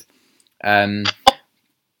connect with.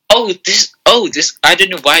 This I don't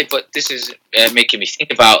know why, but this is making me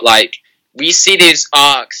think about, like, we see these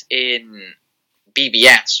arcs in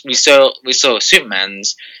BBS. We saw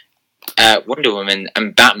Superman's, Wonder Woman,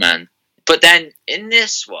 and Batman. But then in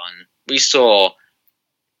this one, we saw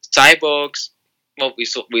Cyborgs. Well, we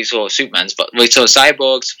saw Superman's, but we saw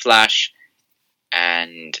Cyborgs, Flash,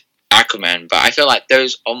 and Aquaman. But I feel like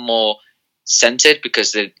those are more centered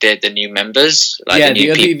because they're the new members. Like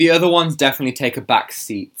the other ones definitely take a back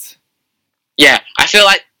seat. Yeah, I feel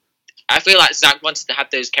like Zack wanted to have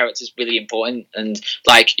those characters really important, and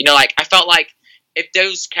like I felt like if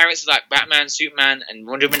those characters like Batman, Superman, and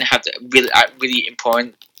Wonder Woman have really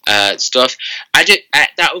important stuff,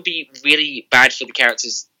 that would be really bad for the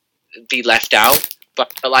characters to be left out.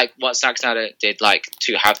 But like what Zack Snyder did, like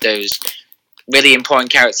to have those really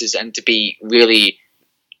important characters and to be really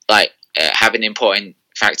like have an important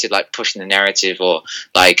factor, like pushing the narrative or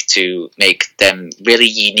like to make them really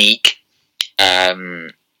unique.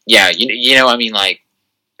 Yeah, you know what I mean, like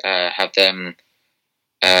have them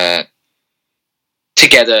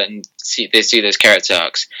together and see those character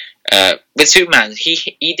arcs. With Superman,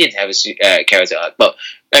 he did have a character arc, but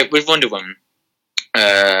with Wonder Woman,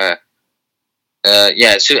 yeah.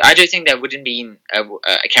 So I don't think there wouldn't be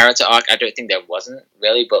a character arc. I don't think there wasn't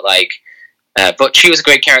really, but like, but she was a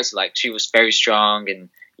great character. Like she was very strong, and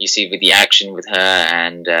you see with the action with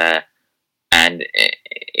her, and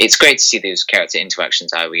it's great to see those character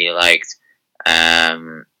interactions. I really liked.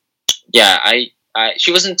 Yeah,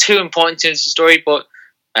 she wasn't too important to the story, but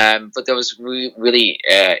there was really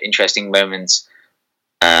interesting moments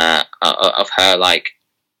of her, like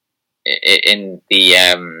in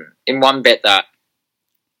one bit that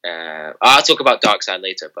I'll talk about Darkseid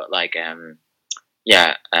later. But like,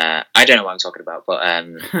 yeah, I don't know what I'm talking about, but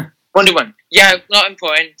Wonder Woman, yeah, not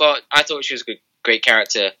important, but I thought she was a great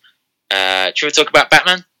character. Should we talk about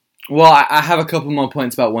Batman? Well, I have a couple more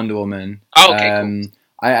points about Wonder Woman. Oh, okay, cool.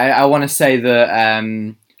 I want to say that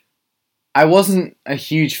I wasn't a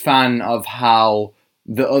huge fan of how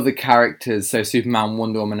the other characters, so Superman,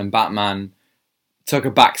 Wonder Woman, and Batman, took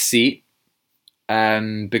a back seat.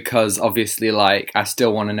 Because obviously, like, I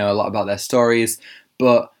still want to know a lot about their stories.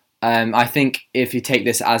 But I think if you take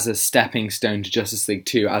this as a stepping stone to Justice League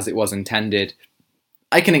 2, as it was intended,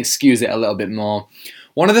 I can excuse it a little bit more.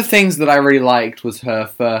 One of the things that I really liked was her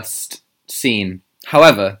first scene.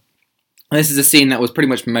 However, this is a scene that was pretty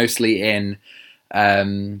much mostly in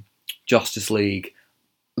Justice League.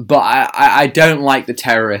 But I don't like the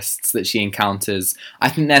terrorists that she encounters. I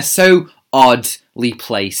think they're so oddly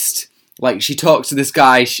placed. Like, she talks to this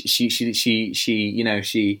guy, she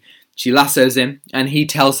lassos him, and he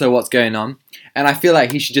tells her what's going on. And I feel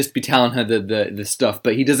like he should just be telling her the stuff,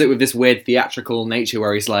 but he does it with this weird theatrical nature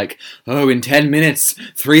where he's like, oh, in 10 minutes,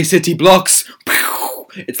 3 city blocks.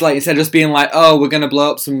 It's like, instead of just being like, oh, we're going to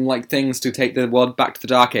blow up some like things to take the world back to the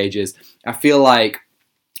Dark Ages, I feel like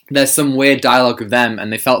there's some weird dialogue with them,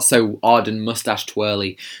 and they felt so odd and mustache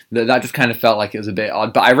twirly that just kind of felt like it was a bit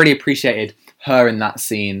odd. But I really appreciated her in that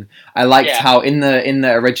scene. I liked how in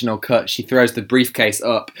the original cut she throws the briefcase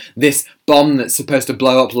up. This bomb that's supposed to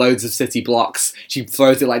blow up loads of city blocks, she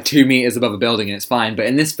throws it like 2 meters above a building and it's fine. But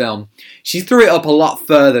in this film, she threw it up a lot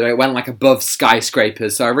further. It went like above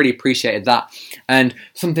skyscrapers, so I really appreciated that. And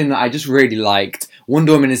something that I just really liked,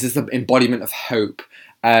 Wonder Woman is this embodiment of hope.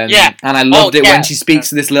 Yeah. And I loved it yeah. when she speaks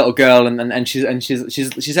to this little girl, and she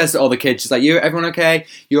says to all the kids, she's like, "You, everyone okay?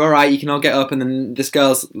 You all right? You can all get up." And then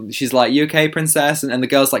she's like, "You okay, princess?" And the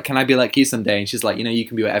girl's like, "Can I be like you someday?" And she's like, "You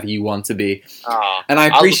can be whatever you want to be." And I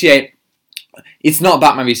appreciate. It's not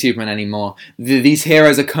Batman v Superman anymore. These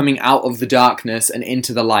heroes are coming out of the darkness and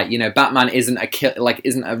into the light. Batman isn't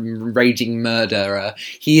isn't a raging murderer.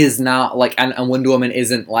 He is now and Wonder Woman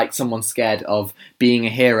isn't like someone scared of being a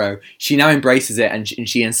hero. She now embraces it and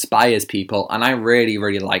she inspires people, and I really,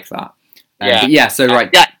 really like that. So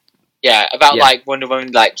right. About like Wonder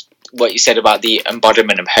Woman, like what you said about the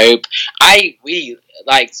embodiment of hope. I really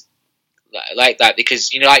like that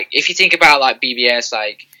because like if you think about like BBS,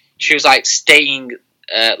 like. She was like staying,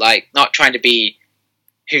 not trying to be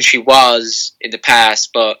who she was in the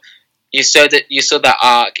past, but you saw that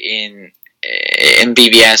arc in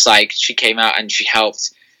BBS. Like she came out and she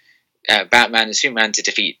helped Batman and Superman to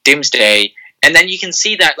defeat Doomsday, and then you can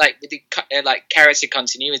see that like with the character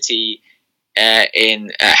continuity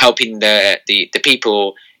in helping the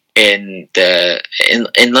people in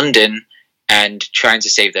London and trying to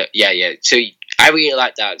save the So I really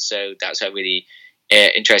like that. So that's a really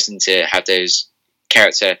interesting to have those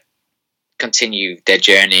characters continue their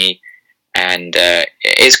journey, and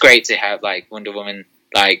it's great to have like Wonder Woman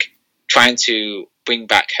like trying to bring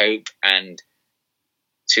back hope and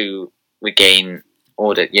to regain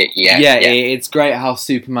order. It's great how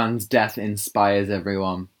Superman's death inspires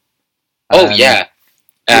everyone.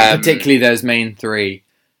 Particularly those main three.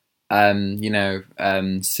 Batman,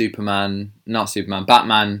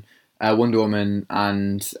 Wonder Woman,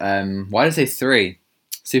 and why did I say three?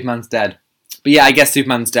 Superman's dead. But yeah, I guess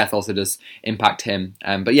Superman's death also does impact him.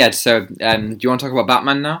 Do you want to talk about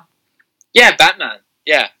Batman now? Yeah, Batman.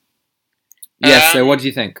 Yeah. So what do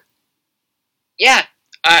you think? Yeah,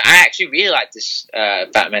 I actually really like this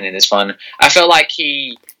Batman in this one. I felt like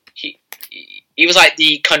he was like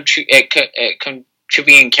the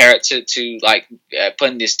contributing character to like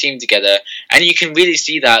putting this team together, and you can really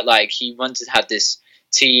see that like he wanted to have this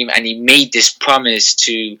team, and he made this promise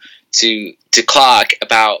to Clark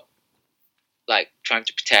about like trying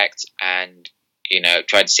to protect and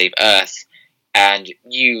try to save Earth, and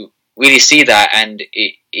you really see that, and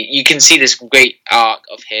you can see this great arc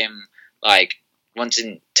of him like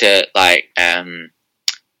wanting to like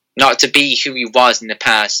not to be who he was in the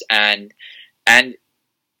past, and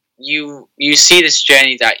you see this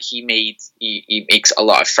journey that he made. He makes a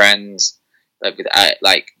lot of friends like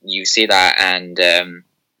you see that, and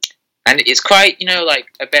it's quite like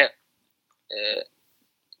a bit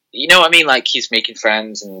what I mean, like he's making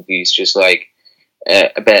friends and he's just like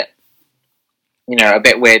a bit a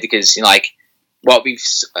bit weird because like what we've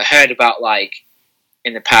heard about like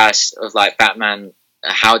in the past of like Batman,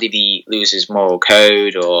 how did he lose his moral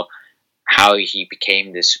code, or how he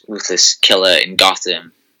became this ruthless killer in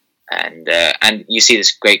Gotham, and you see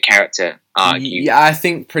this great character arc. I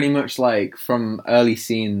think pretty much like from early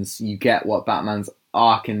scenes you get what Batman's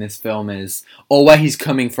arc in this film is, or where he's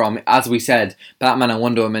coming from. As we said, Batman and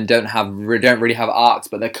Wonder Woman don't really have arcs,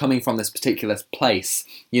 but they're coming from this particular place.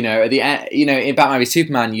 At the end, in Batman v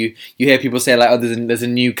Superman, you hear people say like, "Oh, there's a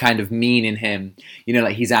new kind of mean in him."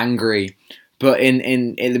 Like he's angry. But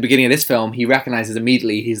in the beginning of this film, he recognizes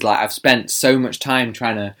immediately. He's like, "I've spent so much time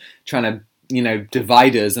trying to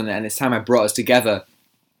divide us, and it's time I brought us together."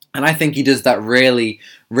 And I think he does that really,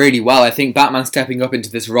 really well. I think Batman stepping up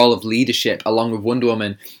into this role of leadership along with Wonder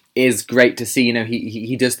Woman is great to see.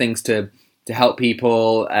 He does things to help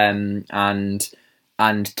people and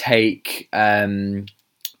take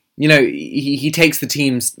he takes the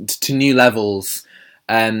teams to new levels.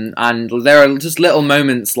 And there are just little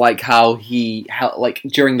moments like how he like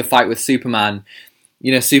during the fight with Superman.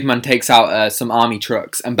 Superman takes out some army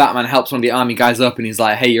trucks, and Batman helps one of the army guys up, and he's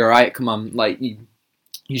like, "Hey, you're alright. Come on, like you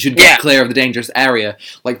should get clear of the dangerous area."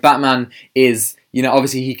 Like Batman is,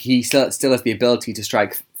 obviously he still has the ability to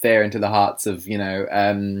strike fear into the hearts of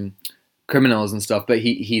criminals and stuff, but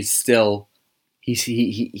he's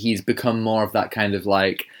become more of that kind of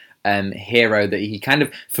like hero that he kind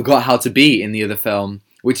of forgot how to be in the other film,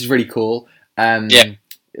 which is really cool. There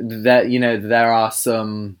are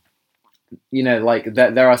some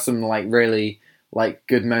there are some like really like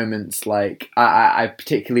good moments. Like I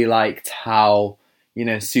particularly liked how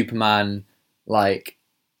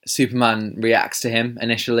Superman reacts to him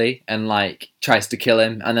initially and like tries to kill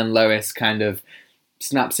him, and then Lois kind of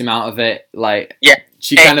snaps him out of it. Like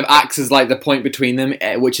she kind of acts as like the point between them,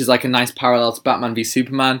 which is like a nice parallel to Batman v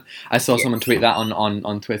Superman. I saw someone tweet that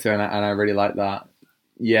on Twitter, and I really like that.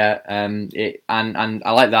 And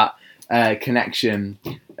I like that connection,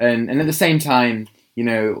 and at the same time, you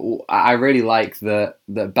know, I really like that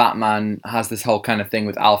Batman has this whole kind of thing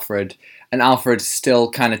with Alfred, and Alfred's still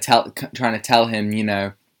kind of trying to tell him, you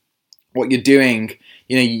know, what you're doing,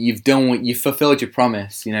 you know, you've fulfilled your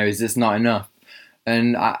promise, you know, is this not enough?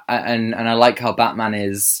 And I like how Batman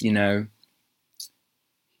is, you know,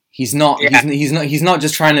 he's not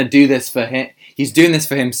just trying to do this for him. He's doing this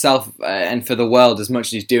for himself and for the world as much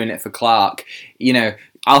as he's doing it for Clark. You know,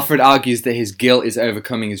 Alfred argues that his guilt is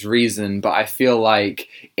overcoming his reason, but I feel like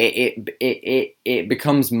it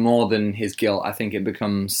becomes more than his guilt. I think it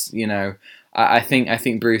becomes, you know, I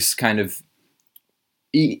think Bruce kind of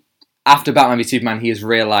after Batman v Superman, he has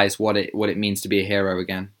realized what it means to be a hero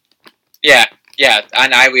again. Yeah,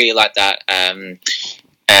 and I really like that.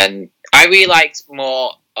 And I really liked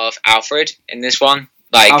more of Alfred in this one.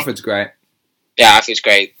 Like Alfred's great. Yeah, Alfred's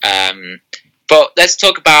great. But let's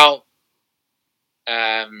talk about.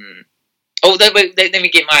 Let me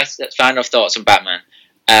get my final thoughts on Batman.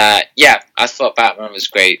 Yeah, I thought Batman was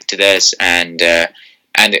great to this, and a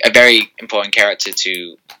very important character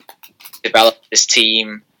to develop this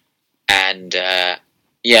team. And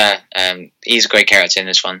he's a great character in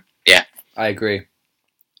this one. Yeah, I agree.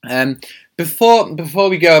 Before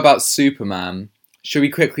we go about Superman, should we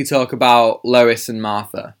quickly talk about Lois and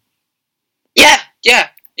Martha? Yeah.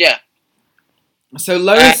 So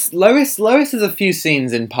Lois has a few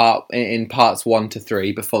scenes in parts 1 to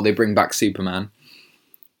 3 before they bring back Superman.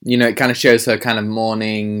 You know, it kind of shows her kind of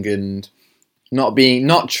mourning and not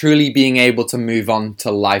truly being able to move on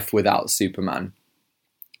to life without Superman.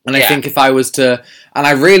 And I think if I was to, and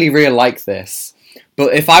I really, really like this,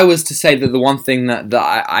 but if I was to say that the one thing that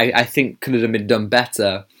I think could have been done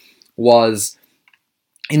better was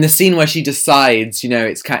in the scene where she decides, you know,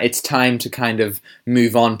 it's time to kind of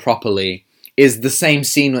move on properly, is the same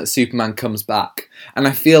scene that Superman comes back. And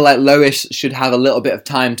I feel like Lois should have a little bit of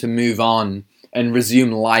time to move on and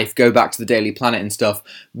resume life, go back to the Daily Planet and stuff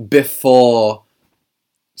before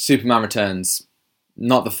Superman returns.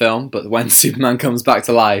 Not the film, but when Superman comes back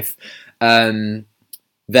to life,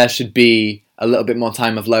 there should be a little bit more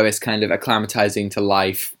time of Lois kind of acclimatizing to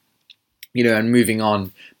life, you know, and moving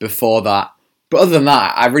on before that. But other than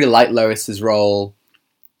that, I really like Lois's role,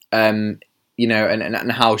 you know,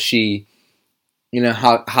 and how she, you know,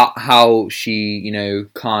 how she, you know,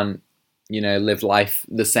 can't, you know, live life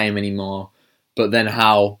the same anymore. But then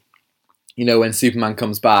how, you know, when Superman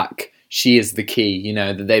comes back, she is the key, you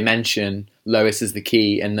know, that they mention Lois is the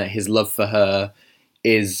key and that his love for her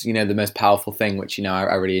is, you know, the most powerful thing, which, you know,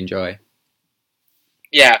 I really enjoy.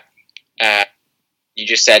 Yeah. You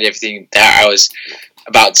just said everything that I was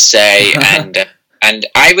about to say, and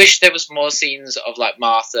I wish there was more scenes of like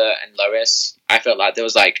Martha and Lois. I felt like there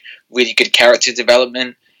was like really good character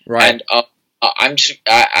development, right? And I'm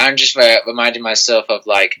just reminding myself of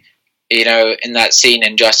like, you know, in that scene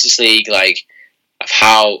in Justice League, like of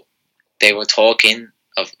how they were talking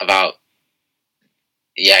about,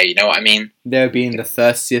 yeah, you know what I mean. There being the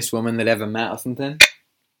thirstiest woman they'd ever met or something.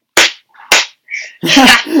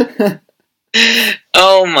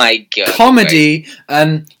 Oh my god! Comedy.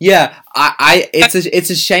 Yeah. It's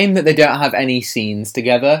a shame that they don't have any scenes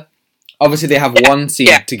together. Obviously, they have one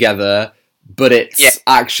scene together, but it's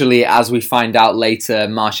actually, as we find out later,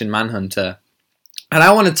 Martian Manhunter. And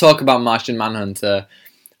I want to talk about Martian Manhunter.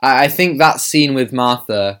 I think that scene with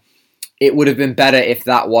Martha, it would have been better if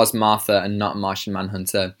that was Martha and not Martian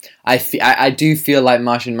Manhunter. I do feel like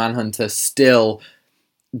Martian Manhunter still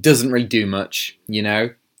doesn't really do much, you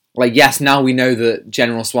know? Like, yes, now we know that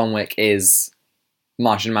General Swanwick is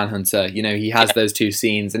Martian Manhunter. You know, he has those two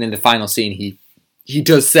scenes, and in the final scene, he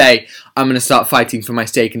does say, I'm going to start fighting for my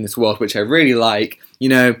stake in this world, which I really like. You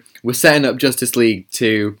know, we're setting up Justice League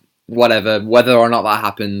 2, whatever, whether or not that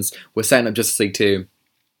happens, we're setting up Justice League 2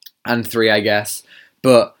 and 3, I guess.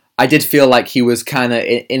 But I did feel like he was kind of,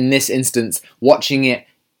 in this instance, watching it,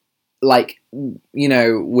 like, you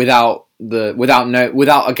know, without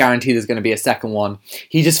a guarantee there's going to be a second one.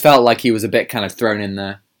 He just felt like he was a bit kind of thrown in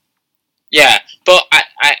there. Yeah, but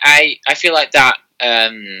I feel like that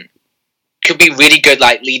could be really good,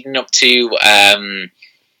 like leading up to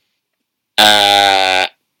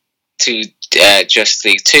Justice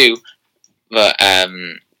League 2. But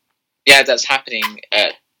yeah, that's happening.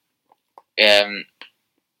 I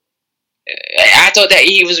thought that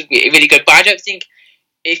he was really good, but I don't think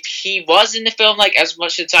if he was in the film like as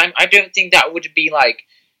much of the time, I don't think that would be like,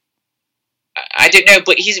 I don't know,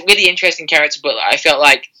 but he's a really interesting character. But I felt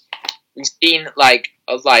like we've seen like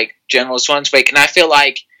General Swanswick, and I feel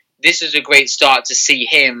like this is a great start to see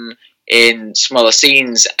him in smaller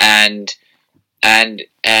scenes and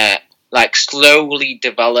like slowly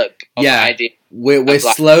develop. Yeah, we're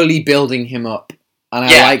slowly building him up. and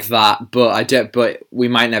I like that. But I don't. But we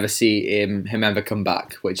might never see him ever come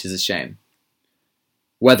back, which is a shame.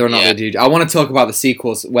 Whether or not they do, I want to talk about the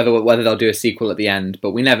sequels. Whether they'll do a sequel at the end,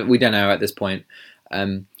 but we don't know at this point.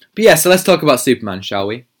 But yeah, so let's talk about Superman, shall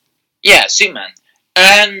we? Yeah, Superman.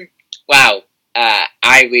 Wow.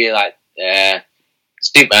 I really like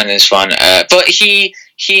Superman is fun. But he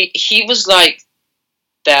was like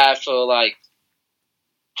there for like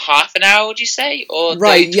half an hour. Would you say? Or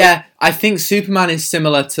right? Yeah, I think Superman is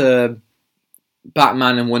similar to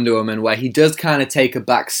Batman and Wonder Woman, where he does kind of take a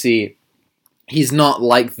back seat. He's not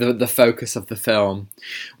like the focus of the film,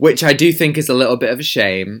 which I do think is a little bit of a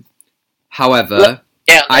shame. However,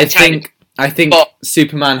 I think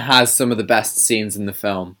Superman has some of the best scenes in the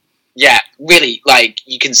film. Yeah, really, like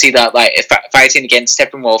you can see that, like fighting against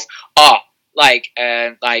Steppenwolf.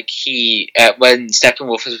 He when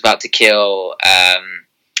Steppenwolf was about to kill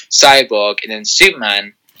Cyborg, and then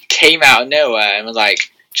Superman came out of nowhere and was like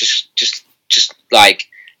just like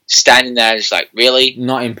standing there, just like really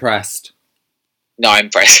not impressed. Not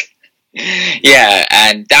impressed. Yeah,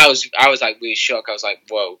 and I was like really shocked. I was like,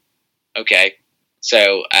 whoa, okay.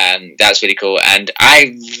 So that's really cool, and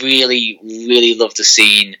I really, really love the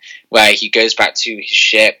scene where he goes back to his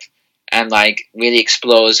ship and like really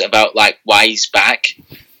explores about like why he's back,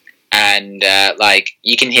 and like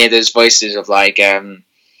you can hear those voices of Jar-El.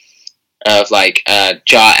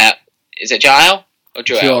 Is it Jar-El or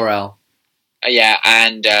Jor-El? Jor-El. Yeah,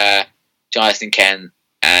 and Jonathan Kent,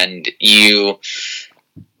 and you.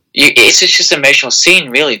 It's just an emotional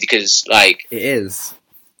scene, really, because like it is.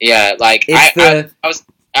 Yeah, like I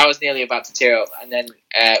was nearly about to tear up, and then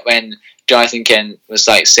when Jonathan Kent was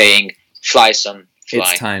like saying, "Fly, son, fly."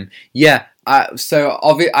 It's time. Yeah. I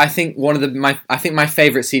think my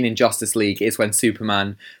favorite scene in Justice League is when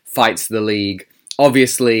Superman fights the League.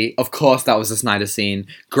 Obviously, of course, that was a Snyder scene.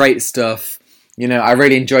 Great stuff. You know, I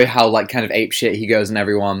really enjoy how like kind of apeshit he goes on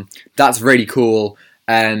everyone. That's really cool.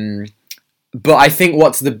 But I think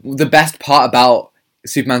what's the best part about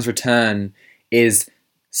Superman's return is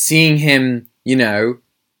seeing him, you know,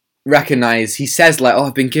 recognize. He says like, "Oh,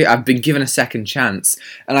 I've been given a second chance,"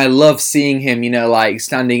 and I love seeing him, you know, like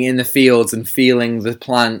standing in the fields and feeling the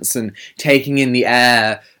plants and taking in the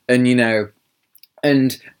air, and you know,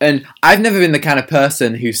 and I've never been the kind of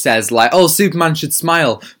person who says like, "Oh, Superman should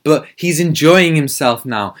smile," but he's enjoying himself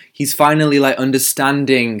now. He's finally like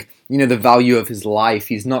understanding, you know, the value of his life.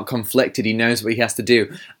 He's not conflicted. He knows what he has to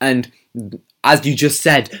do. And as you just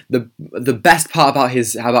said, the best part about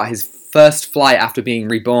his first flight after being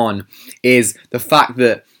reborn is the fact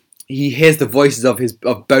that he hears the voices of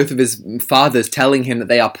both of his fathers telling him that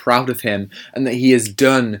they are proud of him and that he has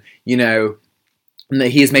done, you know, and that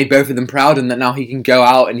he has made both of them proud, and that now he can go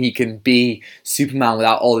out and he can be Superman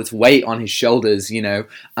without all this weight on his shoulders, you know.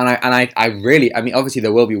 And I really, I mean, obviously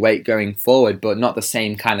there will be weight going forward, but not the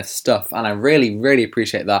same kind of stuff. And I really, really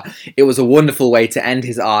appreciate that. It was a wonderful way to end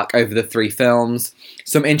his arc over the 3 films.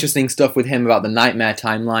 Some interesting stuff with him about the Nightmare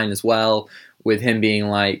timeline as well, with him being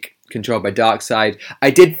like controlled by Darkseid.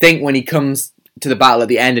 I did think when he comes to the battle at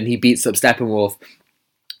the end and he beats up Steppenwolf,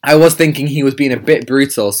 I was thinking he was being a bit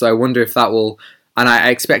brutal. So I wonder if that will. And I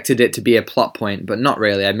expected it to be a plot point, but not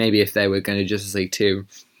really. Maybe if they were going to Justice League 2,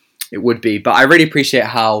 it would be. But I really appreciate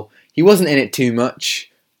how he wasn't in it too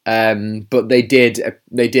much, but they did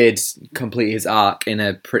complete his arc in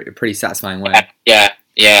a pretty satisfying way. Yeah.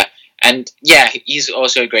 And yeah, he's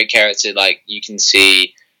also a great character. Like, you can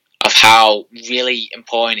see of how really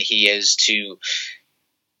important he is to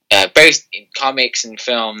both in comics and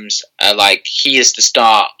films. Like, he is the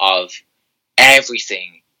start of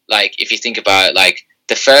everything. Like, if you think about it, like,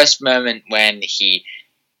 the first moment when he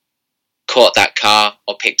caught that car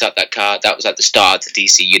or picked up that car, that was at the start of the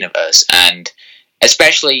DC universe. And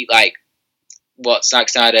especially, like, what Zack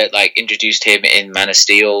Snyder, like, introduced him in Man of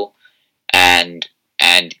Steel. And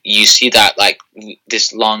you see that, like,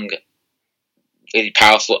 this long, really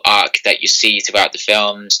powerful arc that you see throughout the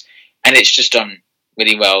films. And it's just done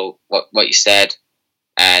really well, what you said.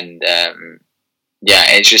 And, yeah,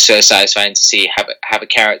 it's just so satisfying to see have a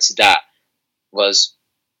character that was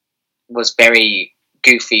very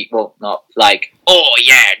goofy. Well, not like, oh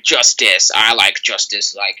yeah, justice. I like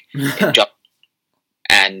justice, like,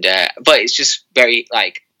 and but it's just very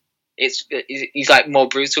like he's like more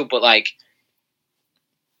brutal, but like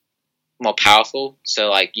more powerful.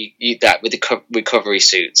 So like you that with the recovery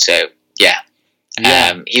suit. So yeah.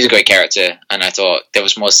 He's a great character, and I thought there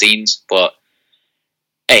was more scenes, but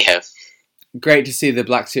hey ho. Great to see the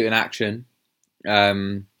black suit in action.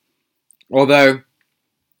 Although,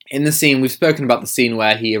 in the scene, we've spoken about the scene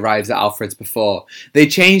where he arrives at Alfred's before. They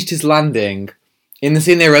changed his landing, In the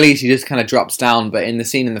scene they release, he just kind of drops down, but in the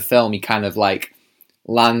scene in the film, he kind of like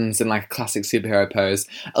lands in like a classic superhero pose.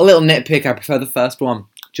 A little nitpick, I prefer the first one.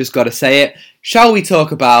 Just gotta say it. Shall we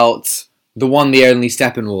talk about the one, the only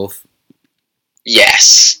Steppenwolf?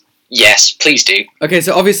 Yes. Yes, please do. Okay,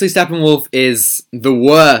 so obviously Steppenwolf is the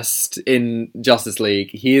worst in Justice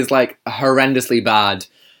League. He is like horrendously bad.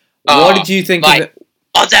 What did you think of it?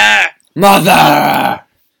 Mother!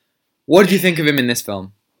 What did you think of him in this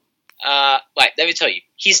film? Let me tell you,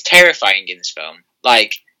 he's terrifying in this film.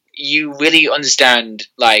 Like, you really understand,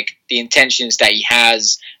 like, the intentions that he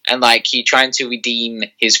has, and, like, he trying to redeem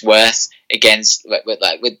his worth against,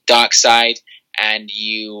 with Darkseid, and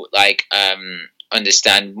you, like,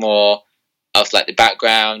 understand more of, like, the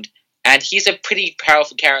background, and he's a pretty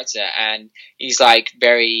powerful character, and he's, like,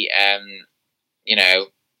 very,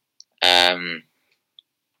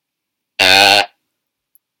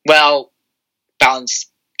 well balanced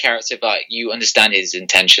character, but you understand his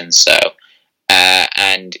intentions. So,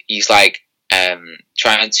 and he's like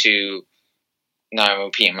trying to. No, I'm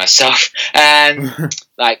repeating myself. And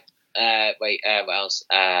like, what else?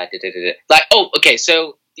 Like, okay.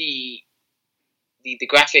 So the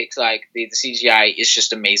graphics, like the CGI, is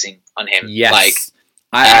just amazing on him. Yes, like,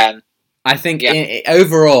 I think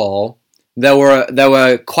overall. There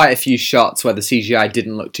were quite a few shots where the CGI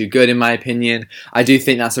didn't look too good, in my opinion. I do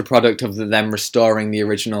think that's a product of them restoring the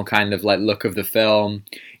original kind of like look of the film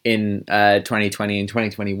in 2020 and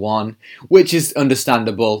 2021, which is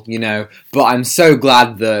understandable, you know. But I'm so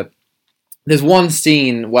glad that there's one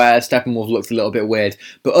scene where Steppenwolf looks a little bit weird,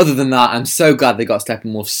 but other than that, I'm so glad they got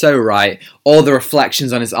Steppenwolf so right. All the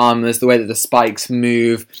reflections on his armors, the way that the spikes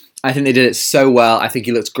move. I think they did it so well. I think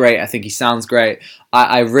he looks great. I think he sounds great.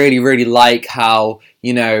 I really, really like how,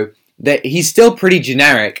 you know, that he's still pretty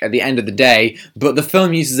generic at the end of the day, but the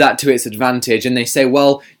film uses that to its advantage, and they say,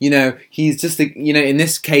 well, you know, he's just, in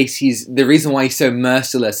this case, he's the reason why he's so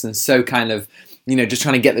merciless and so kind of, you know, just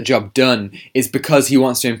trying to get the job done is because he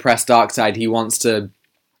wants to impress Darkseid. He wants to,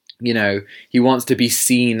 you know, he wants to be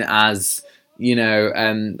seen as, you know,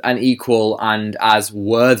 an equal and as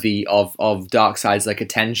worthy of Darkseid's like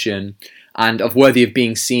attention and of worthy of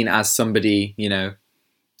being seen as somebody, you know,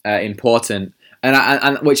 important.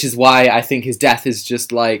 And which is why I think his death is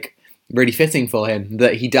just like really fitting for him,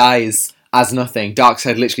 that he dies as nothing.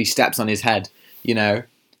 Darkseid literally steps on his head, you know,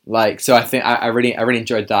 like, so I think I really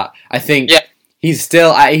enjoyed that. I think he's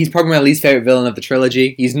probably my least favorite villain of the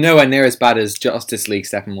trilogy. He's nowhere near as bad as Justice League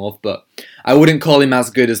Steppenwolf, but I wouldn't call him as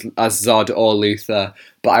good as Zod or Luthor.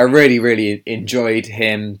 But I really, really enjoyed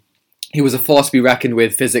him. He was a force to be reckoned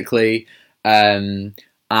with physically, and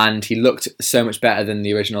he looked so much better than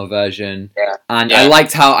the original version. Yeah. And I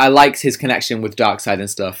liked his connection with Darkseid and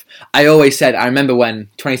stuff. I always said, I remember when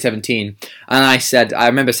 2017, and I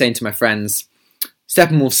remember saying to my friends,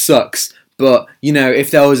 Steppenwolf sucks. But, you know, if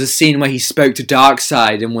there was a scene where he spoke to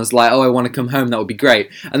Darkseid and was like, oh, I want to come home, that would be great.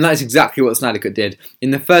 And that's exactly what Snyder Cut did. In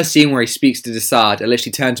the first scene where he speaks to Desaad, I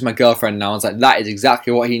literally turned to my girlfriend and I was like, that is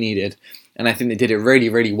exactly what he needed. And I think they did it really,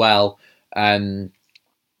 really well.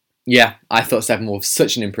 Yeah, I thought Steppenwolf was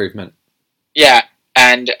such an improvement. Yeah,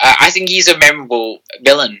 and I think he's a memorable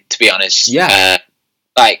villain, to be honest. Yeah.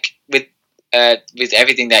 Like, with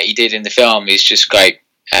everything that he did in the film, he's just quite,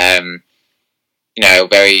 you know,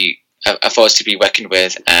 very... a force to be reckoned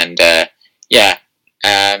with, and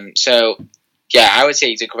so I would say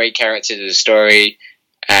he's a great character to the story,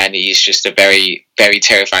 and he's just a very, very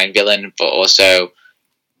terrifying villain, but also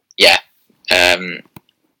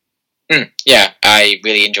I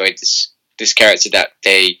really enjoyed this character that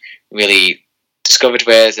they really discovered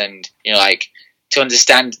with, and, you know, like, to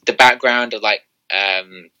understand the background of, like,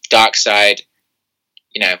 Darkseid,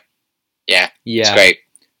 you know, it's great.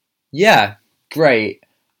 Yeah, great.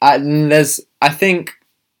 I think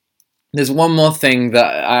there's one more thing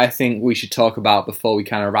that I think we should talk about before we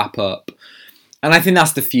kind of wrap up, and I think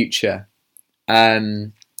that's the future.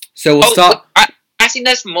 So we'll start. I think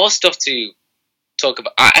there's more stuff to talk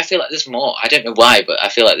about. I feel like there's more. I don't know why, but I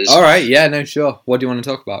feel like there's. All right. Yeah. No. Sure. What do you want to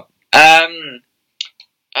talk about?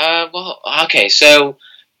 Well. Okay. So.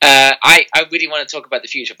 I really want to talk about the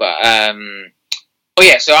future, but.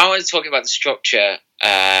 So I want to talk about the structure.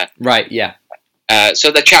 Right. Yeah.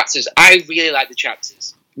 So the chapters, I really like the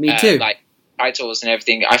chapters. Me too. Like titles and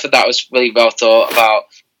everything. I thought that was really well thought about,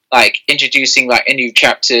 like, introducing like a new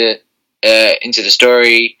chapter into the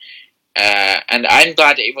story. And I'm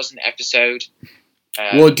glad it was an episode.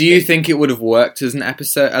 Well, do you think it would have worked as an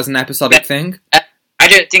episodic thing? I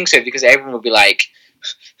don't think so, because everyone would be like,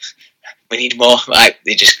 we need more. Like,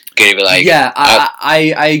 they just gonna be like, yeah.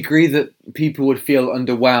 I agree that people would feel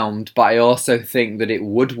underwhelmed, but I also think that it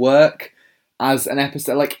would work. as an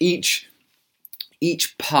episode. Like each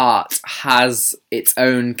part has its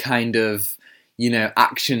own kind of,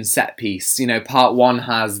 action set piece. Part 1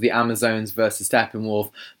 has the Amazons versus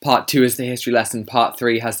Steppenwolf. Part 2 is the history lesson. Part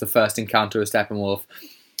 3 has the first encounter with Steppenwolf.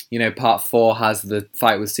 Part 4 has the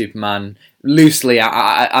fight with Superman. Loosely,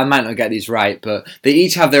 I might not get these right, but they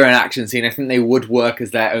each have their own action scene. I think they would work as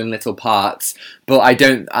their own little parts, but I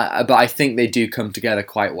think they do come together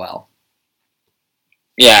quite well.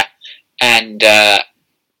 Yeah, and I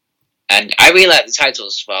really like the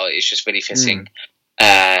titles as well. It's just really fitting.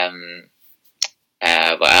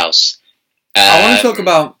 What else? I want to talk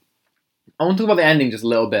about the ending just a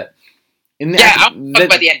little bit. I'll talk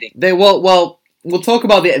about the ending. We'll talk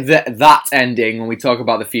about that ending when we talk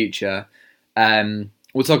about the future.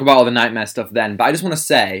 We'll talk about all the nightmare stuff then. But I just want to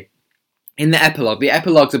say, in the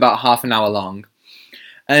epilogue's about half an hour long,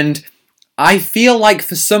 and I feel like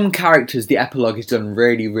for some characters the epilogue is done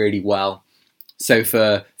really, really well. So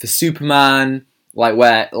for Superman,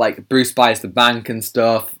 where Bruce buys the bank and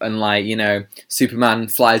stuff, and Superman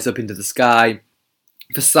flies up into the sky.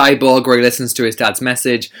 For Cyborg, where he listens to his dad's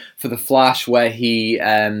message. For the Flash, where he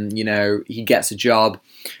gets a job.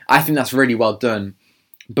 I think that's really well done.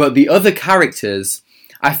 But the other characters,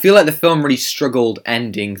 I feel like the film really struggled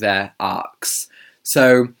ending their arcs.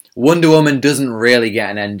 So Wonder Woman doesn't really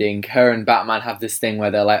get an ending. Her and Batman have this thing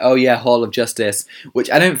where they're like, oh yeah, Hall of Justice,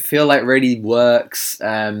 which I don't feel like really works.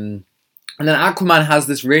 And then Aquaman has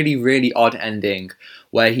this really, really odd ending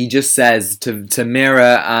where he just says to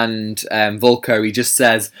Mira and Vulko, he just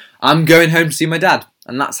says, I'm going home to see my dad.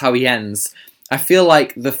 And that's how he ends. I feel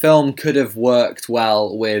like the film could have worked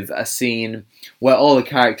well with a scene where all the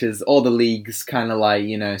characters, all the leagues kind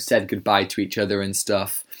of said goodbye to each other and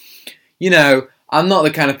stuff. I'm not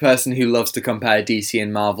the kind of person who loves to compare DC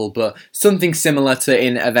and Marvel, but something similar to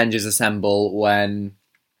in Avengers Assemble when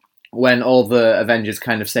all the Avengers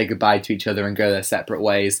kind of say goodbye to each other and go their separate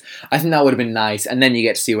ways. I think that would have been nice, and then you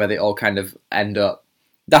get to see where they all kind of end up.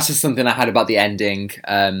 That's just something I had about the ending.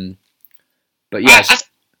 But yeah.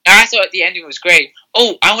 I thought the ending was great.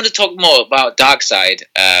 Oh, I want to talk more about Darkseid.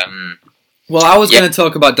 Well, I was going to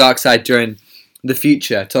talk about Darkseid during the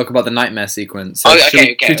future, talk about the nightmare sequence. So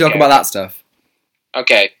should we talk about that stuff?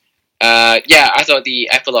 Okay. I thought the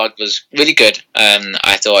epilogue was really good.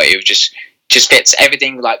 I thought it was just fits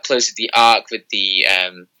everything close to the arc with the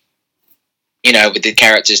with the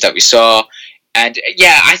characters that we saw, and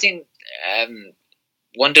I think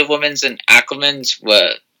Wonder Woman's and Aquaman's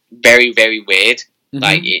were very, very weird.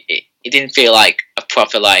 Mm-hmm. It didn't feel like a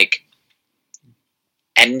proper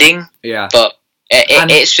ending. Yeah, but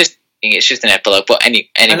it's just an epilogue. But anyway,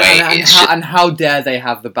 and how dare they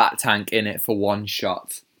have the Bat Tank in it for one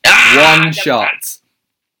shot? One shot.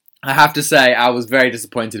 I have to say, I was very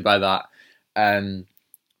disappointed by that.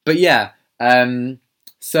 But yeah,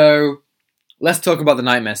 so let's talk about the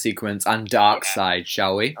nightmare sequence and Darkseid,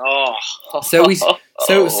 shall we? Oh, so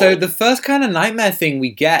the first kind of nightmare thing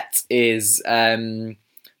we get is Cyborg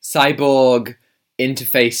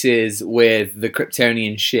interfaces with the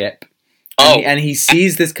Kryptonian ship, and he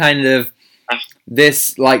sees this kind of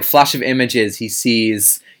flash of images. He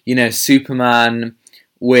sees Superman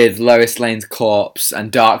with Lois Lane's corpse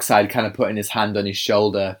and Darkseid kind of putting his hand on his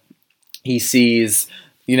shoulder. He sees,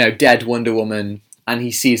 dead Wonder Woman, and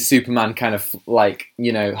he sees Superman kind of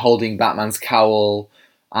holding Batman's cowl,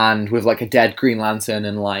 and with a dead Green Lantern,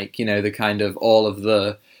 and the kind of all of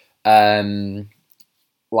the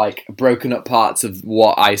broken up parts of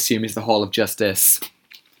what I assume is the Hall of Justice.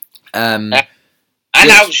 And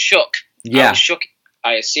I was shook. Yeah. I was shook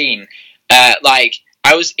by a scene. I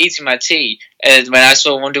was eating my tea, and when I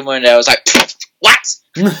saw Wonder Woman, I was like, what?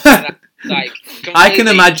 I can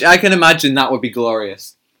imagine that would be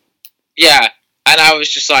glorious. Yeah, and I was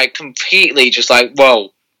just completely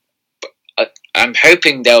whoa. I'm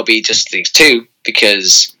hoping there'll be just these two,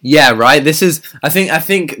 because right. This is I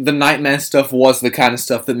think the nightmare stuff was the kind of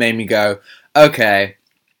stuff that made me go, okay,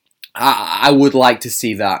 I would like to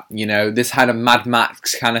see that. This had a Mad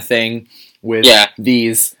Max kind of thing with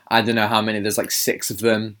these. I don't know how many. There's 6 of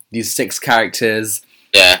them. These 6 characters.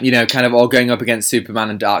 Yeah. Kind of all going up against Superman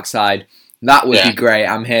and Darkseid. That would be great.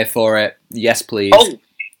 I'm here for it. Yes, please. Oh,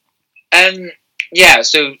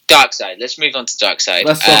 so Darkseid. Let's move on to Darkseid.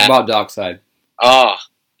 Let's talk about Darkseid. Oh,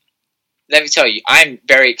 let me tell you, I'm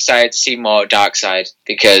very excited to see more Darkseid,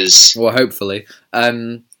 because... Well, hopefully.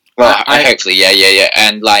 Hopefully, yeah.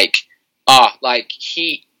 And,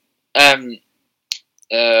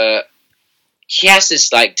 he has this,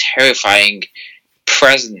 terrifying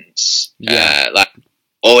presence. Yeah.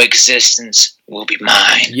 All existence will be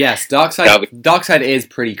mine. Yes, Darkseid is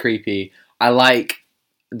pretty creepy. I like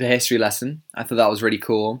the history lesson. I thought that was really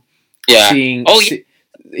cool. Yeah. Seeing, Oh, yeah.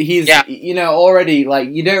 he's Yeah. already like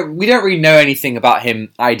we don't really know anything about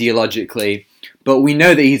him ideologically, but we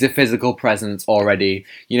know that he's a physical presence already.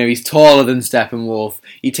 He's taller than Steppenwolf.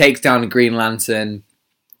 He takes down a Green Lantern.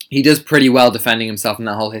 He does pretty well defending himself in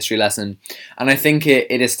that whole history lesson, and I think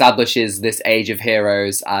it establishes this age of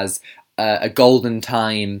heroes as a golden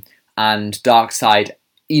time, and Darkseid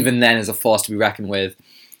even then is a force to be reckoned with,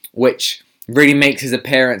 which really makes his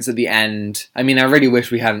appearance at the end. I mean, I really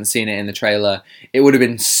wish we hadn't seen it in the trailer. It would have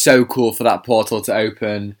been so cool for that portal to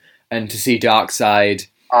open and to see Darkseid,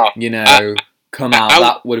 come out.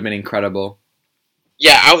 That would have been incredible.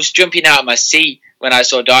 Yeah, I was jumping out of my seat when I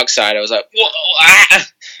saw Darkseid. I was like, whoa, ah!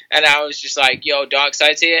 And I was just like, yo,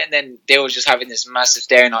 Darkseid's here. And then they were just having this massive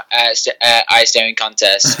eye staring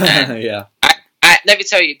contest. And yeah. let me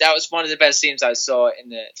tell you, that was one of the best scenes I saw in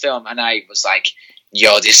the film. And I was like,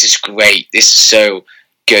 yo, this is great. This is so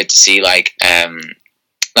good to see, like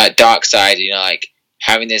Darkseid,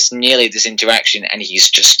 having this interaction, and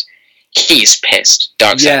he's pissed.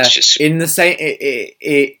 Darkseid's just in the same.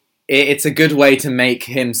 It's a good way to make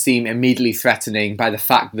him seem immediately threatening by the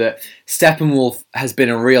fact that Steppenwolf has been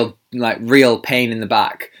a real pain in the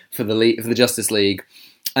back for the Justice League,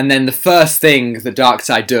 and then the first thing that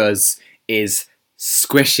Darkseid does is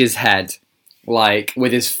squish his head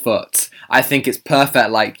with his foot. I think it's perfect.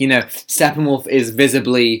 Steppenwolf is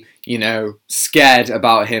visibly, scared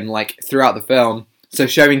about him, throughout the film. So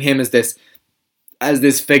showing him as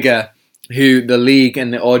this figure who the League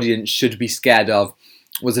and the audience should be scared of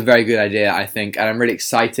was a very good idea, I think. And I'm really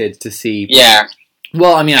excited to see. Yeah.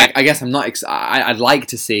 Well, I mean, I guess I'm not. I'd like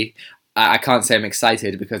to see. I can't say I'm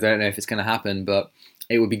excited because I don't know if it's going to happen, but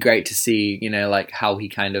it would be great to see, how he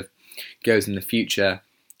kind of goes in the future.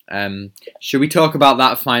 Should we talk about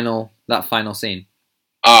that final scene?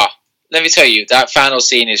 Let me tell you, that final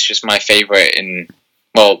scene is just my favorite,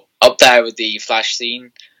 up there with the Flash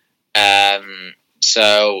scene.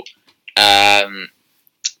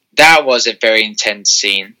 That was a very intense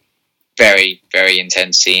scene, very, very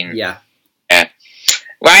intense scene. Yeah.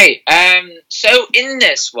 Right. So in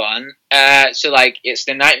this one, it's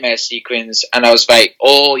the nightmare sequence, and I was like,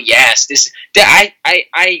 oh yes, I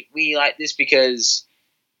really like this because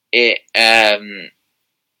it's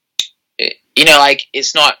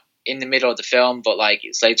not in the middle of the film, but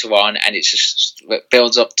it's later on, and it just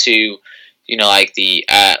builds up to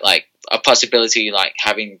a possibility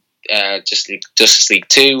having Justice League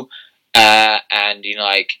 2, and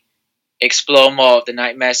explore more of the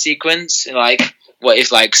nightmare sequence, what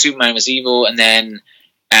if Superman was evil, and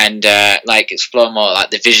explore more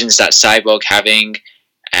the visions that Cyborg having.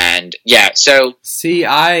 And yeah, so see,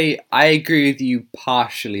 I agree with you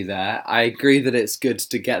partially there. I agree that it's good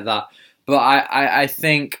to get that, but I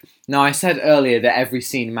think now I said earlier that every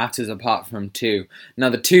scene matters apart from two. Now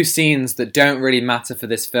the two scenes that don't really matter for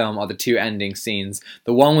this film are the two ending scenes.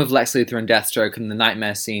 The one with Lex Luthor and Deathstroke, and the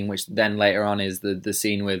nightmare scene, which then later on is the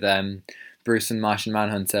scene with Bruce and Martian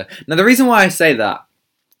Manhunter. Now the reason why I say that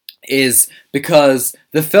is because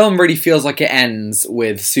the film really feels like it ends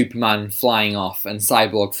with Superman flying off and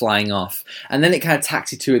Cyborg flying off, and then it kind of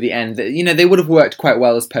tacks you to at the end. They would have worked quite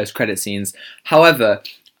well as post-credit scenes. However,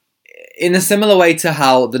 in a similar way to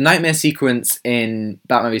how the nightmare sequence in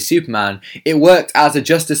Batman v Superman, it worked as a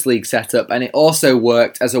Justice League setup, and it also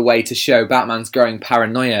worked as a way to show Batman's growing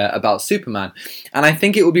paranoia about Superman. And I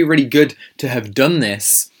think it would be really good to have done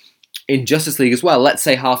this in Justice League as well. Let's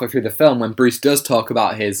say halfway through the film, when Bruce does talk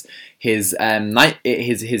about his dream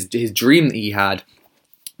that he had,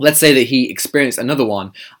 let's say that he experienced another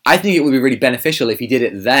one. I think it would be really beneficial if he did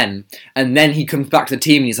it then, and then he comes back to the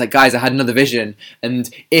team and he's like, guys, I had another vision, and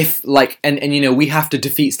if we have to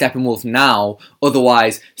defeat Steppenwolf now,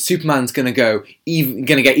 otherwise Superman's gonna get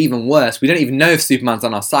even worse. We don't even know if Superman's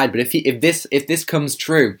on our side, but if this comes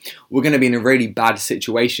true, we're gonna be in a really bad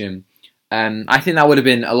situation. I think that would have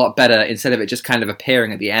been a lot better instead of it just kind of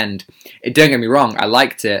appearing at the end. Don't get me wrong, I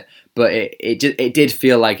liked it, but it did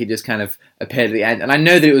feel like it just kind of appeared at the end. And I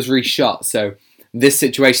know that it was reshot, so this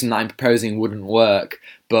situation that I'm proposing wouldn't work,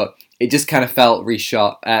 but it just kind of felt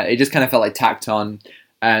reshot. It just kind of felt like tacked on.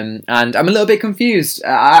 And I'm a little bit confused.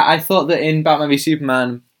 I thought that in Batman v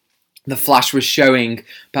Superman, the Flash was showing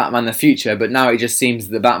Batman the future, but now it just seems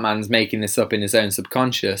that Batman's making this up in his own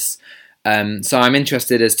subconscious. So I'm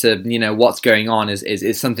interested as to what's going on.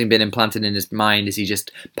 Is something been implanted in his mind? Is he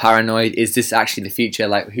just paranoid? Is this actually the future?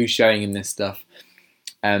 Who's showing him this stuff?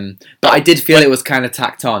 But I did feel it was kind of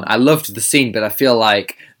tacked on. I loved the scene, but I feel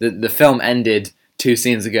like the film ended 2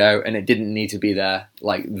 scenes ago, and it didn't need to be there,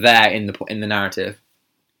 there in the narrative.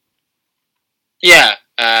 Yeah.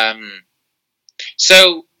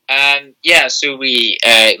 So we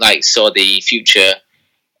like saw the future,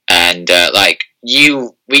 and like we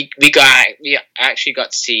actually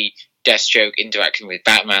got to see Deathstroke interacting with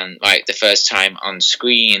Batman like the first time on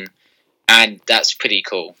screen, and that's pretty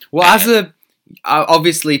cool. Well,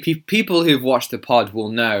 obviously people who've watched the pod will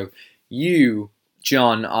know you,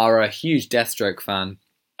 John, are a huge Deathstroke fan.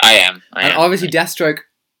 I am. Obviously Deathstroke,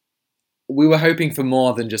 we were hoping for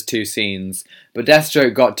more than just 2 scenes, but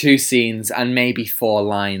Deathstroke got 2 scenes and maybe 4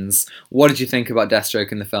 lines. What did you think about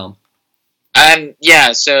Deathstroke in the film? I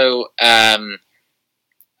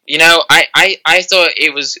thought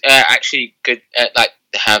it was actually good, like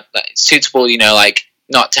to have suitable, like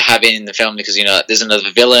not to have it in the film because there's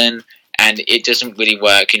another villain and it doesn't really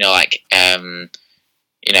work, like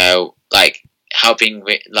helping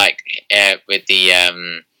with with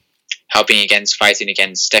the fighting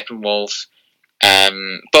against Steppenwolf,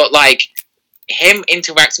 but like him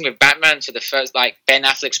interacting with Batman for the first, like Ben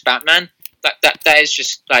Affleck's Batman, that is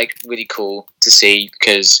just like really cool to see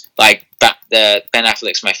because like Ben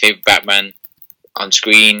Affleck's my favorite Batman on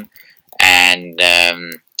screen, and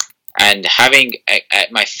having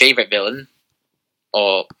my favorite villain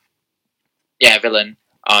villain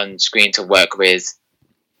on screen to work with,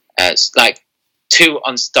 like 2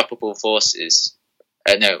 unstoppable forces.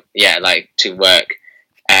 To work,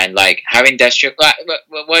 and like having Deathstroke.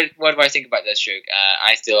 What do I think about Deathstroke?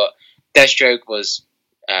 I thought Deathstroke was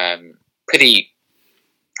pretty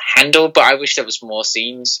handled, but I wish there was more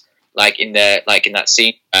scenes like in that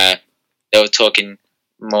scene. They were talking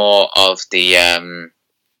more of the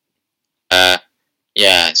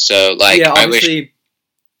So like I wish.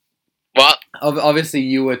 What? Obviously,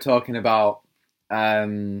 you were talking about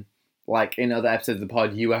like in other episodes of the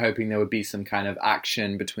pod, you were hoping there would be some kind of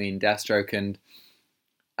action between Deathstroke and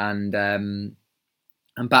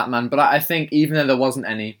Batman. But I think even though there wasn't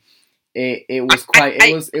any, it was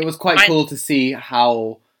quite cool to see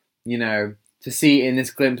how, to see in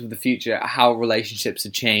this glimpse of the future how relationships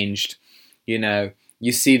had changed.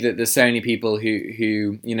 You see that there's so many people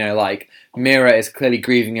who like Mira is clearly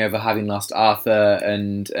grieving over having lost Arthur,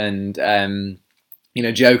 and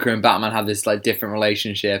Joker and Batman have this like different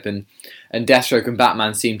relationship, and Deathstroke and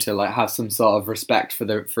Batman seem to like have some sort of respect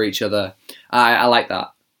for each other. I like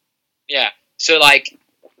that. Yeah. So like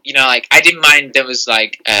I didn't mind there was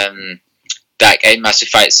like a massive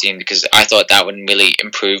fight scene because I thought that wouldn't really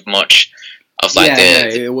improve much of like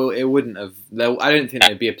it wouldn't have. I don't think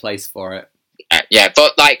there'd be a place for it.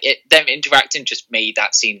 But like them interacting just made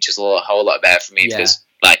that scene just a whole lot better for me because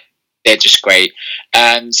like they're just great.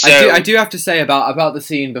 I do have to say about the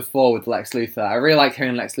scene before with Lex Luthor. I really like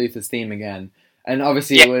hearing Lex Luthor's theme again, and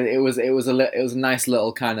obviously it was a nice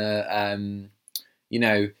little kind of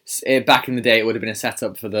back in the day it would have been a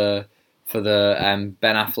setup for the Ben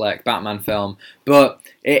Affleck Batman film, but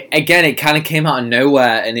it kind of came out of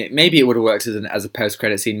nowhere, and maybe it would have worked as a post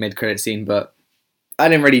credit scene, mid credit scene, but I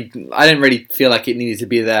didn't really feel like it needed to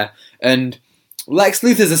be there. And Lex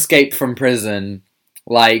Luthor's escape from prison,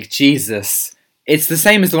 like Jesus, it's the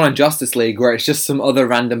same as the one in Justice League where it's just some other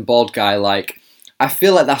random bald guy. Like I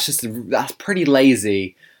feel like that's pretty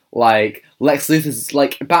lazy. Like Lex Luthor's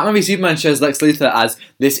like Batman v Superman shows Lex Luthor as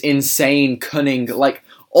this insane, cunning, like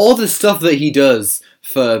all the stuff that he does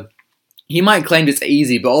for. He might claim it's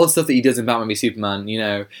easy, but all the stuff that he does in Batman v Superman,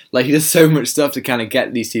 like he does so much stuff to kind of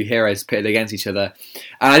get these 2 heroes pitted against each other.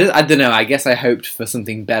 And I don't know, I guess I hoped for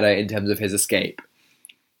something better in terms of his escape.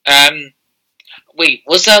 Wait,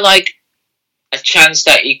 was there like a chance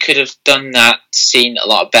that he could have done that scene a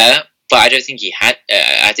lot better? But I don't think he had.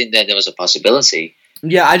 I think that there was a possibility.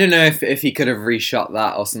 Yeah, I don't know if he could have reshot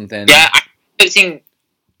that or something. Yeah, I don't think.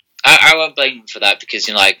 I won't blame him for that because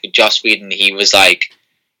like with Joss Whedon, he was like.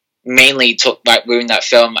 Mainly ruined that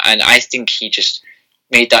film, and I think he just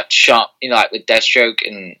made that shot, like with Deathstroke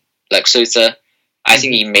and Lex Luthor. I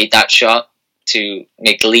think he made that shot to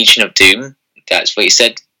make the Legion of Doom. That's what he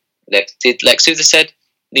said. Did Lex Luthor said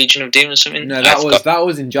Legion of Doom or something? No, that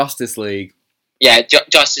was in Justice League. Yeah,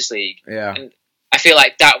 Justice League. Yeah, and I feel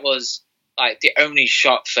like that was like the only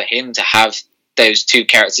shot for him to have those 2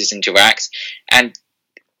 characters interact, and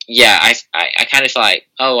I kind of feel like,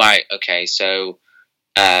 oh right, okay, so.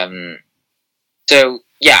 I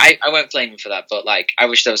won't blame him for that, but like I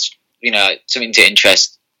wish there was something to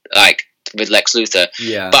interest like with Lex Luthor.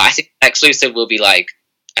 Yeah. But I think Lex Luthor will be like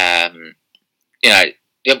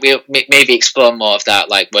we'll maybe explore more of that,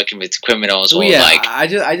 like working with criminals or like. I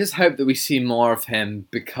just hope that we see more of him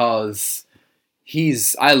because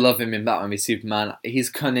I love him in Batman v Superman. He's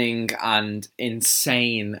cunning and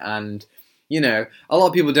insane, and a lot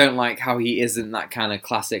of people don't like how he isn't that kind of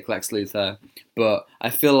classic Lex Luthor, but I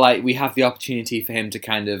feel like we have the opportunity for him to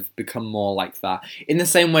kind of become more like that, in the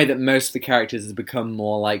same way that most of the characters have become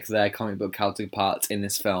more like their comic book counterparts in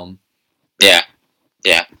this film. Yeah,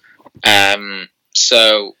 yeah.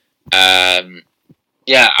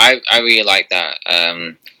 Yeah, I really like that.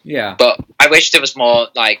 Yeah. But I wish there was more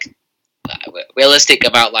like realistic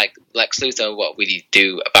about like Lex Luthor, what would he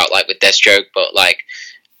do about like with Deathstroke, but like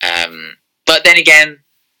but then again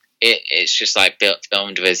it's just like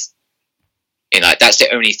filmed with, like that's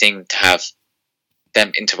the only thing to have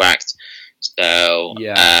them interact. So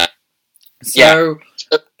yeah.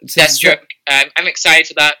 Deathstroke, I'm excited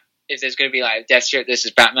for that. If there's going to be like Deathstroke, this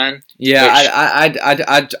is Batman. Yeah,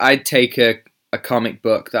 I'd take a comic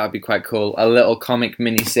book. That would be quite cool. A little comic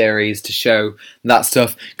miniseries to show that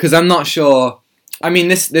stuff, because I'm not sure. I mean,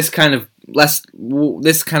 this kind of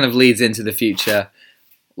leads into the future.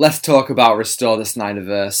 Let's talk about Restore the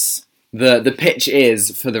Snyderverse. The pitch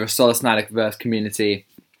is for the Restore the Snyderverse community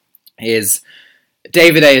is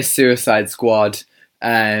David Ayer's Suicide Squad,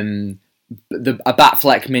 a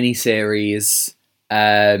Batfleck miniseries,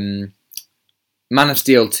 Man of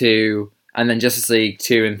Steel 2, and then Justice League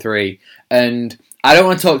 2 and 3. And I don't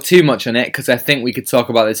want to talk too much on it, because I think we could talk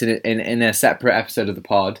about this in a separate episode of the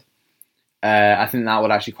pod. I think that would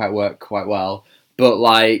actually work quite well. But,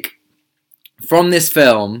 like, from this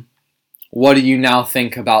film, what do you now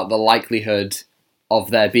think about the likelihood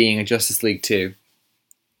of there being a Justice League 2?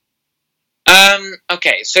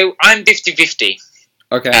 Okay, so I'm 50-50.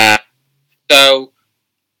 Okay. The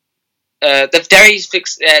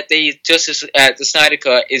Snyder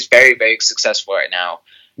Cut is very, very successful right now.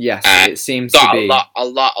 Yes, it seems to be. Got a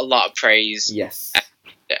lot of praise. Yes.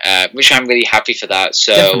 Which I'm really happy for that.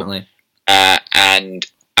 So, definitely. And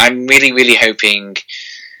I'm really, really hoping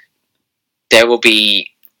there will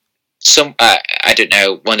be some, I don't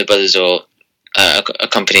know, Warner Brothers or a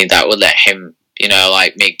company that will let him,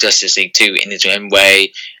 make Justice League 2 in his own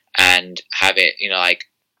way and have it, in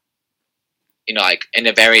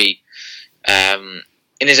a very, in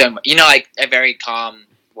his own, a very calm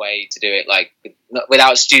way to do it, like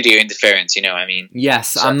without studio interference. You know what I mean? Yes,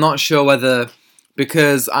 so. I'm not sure whether,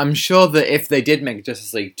 because I'm sure that if they did make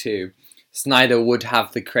Justice League 2, Snyder would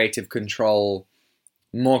have the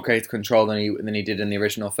more creative control than he did in the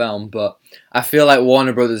original film. But I feel like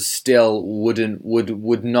Warner Brothers still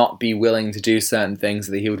would not be willing to do certain things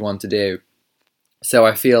that he would want to do. So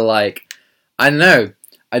I feel like, I don't know,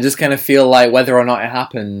 I just kind of feel like whether or not it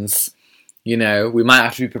happens, we might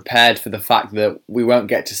have to be prepared for the fact that we won't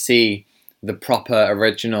get to see the proper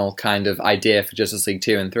original kind of idea for Justice League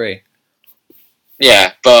 2 and 3.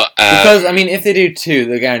 Yeah, but because, I mean, if they do 2,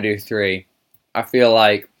 they're going to do 3. I feel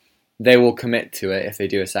like they will commit to it if they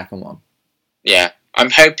do a second one. Yeah, I'm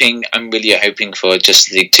really hoping for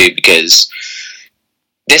Justice League 2, because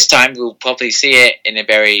this time we'll probably see it in a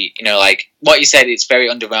very, like what you said, it's very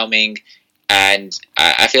underwhelming, and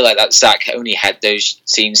I feel like that Zack only had those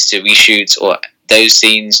scenes to reshoot, or those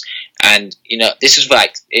scenes, and, this was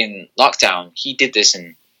like in lockdown. He did this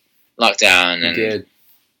in lockdown. He did.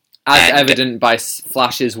 As evident by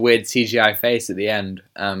Flash's weird CGI face at the end.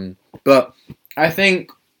 But I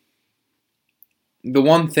think the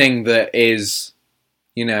one thing that is,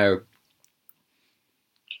 the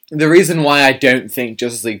reason why I don't think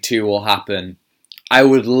Justice League 2 will happen, I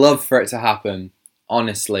would love for it to happen,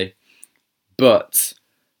 honestly, but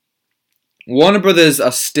Warner Brothers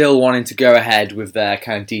are still wanting to go ahead with their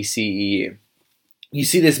kind of DCEU. You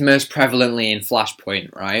see this most prevalently in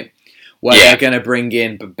Flashpoint, right? Where they're going to bring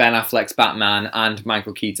in Ben Affleck's Batman and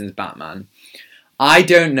Michael Keaton's Batman. I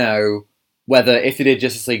don't know whether, if they did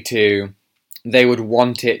Justice League 2, they would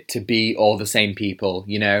want it to be all the same people,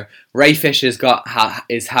 Ray Fisher's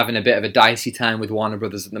is having a bit of a dicey time with Warner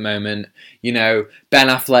Brothers at the moment. Ben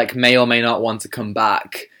Affleck may or may not want to come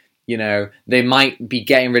back. They might be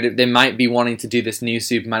they might be wanting to do this new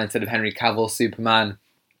Superman instead of Henry Cavill's Superman.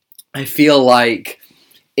 I feel like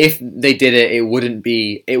if they did it, it would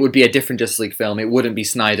be a different Justice League film. It wouldn't be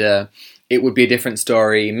Snyder. It would be a different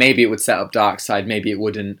story. Maybe it would set up Darkseid. Maybe it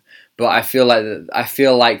wouldn't. But I feel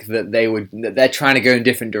like that they're trying to go in a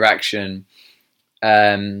different direction.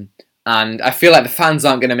 And I feel like the fans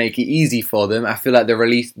aren't going to make it easy for them. I feel like the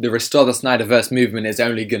Restore the Snyderverse movement is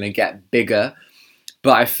only going to get bigger.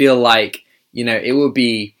 But I feel like, it would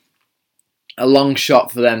be a long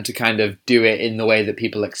shot for them to kind of do it in the way that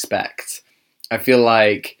people expect. I feel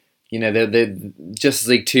like, the Justice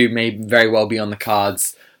League 2 may very well be on the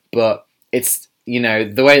cards, but it's,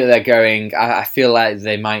 the way that they're going, I feel like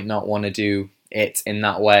they might not want to do it in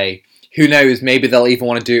that way. Who knows? Maybe they'll even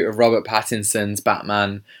want to do it with Robert Pattinson's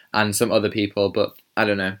Batman and some other people, but I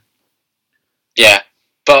don't know. Yeah,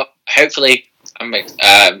 but hopefully,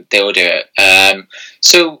 they will do it.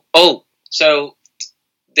 So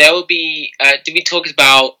there will be. Did we talk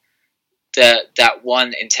about that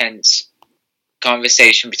one intense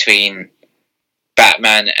conversation between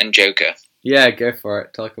Batman and Joker? Yeah, go for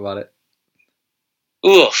it. Talk about it.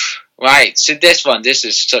 Oof! Right. So this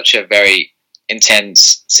is such a very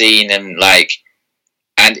intense scene, and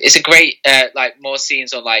it's a great more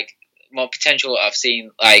scenes or more potential of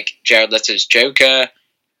seeing Jared Leto's Joker,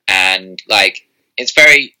 and it's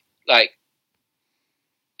very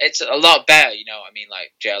it's a lot better.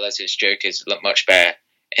 Jared Leto's Joker is much better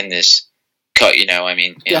in this cut.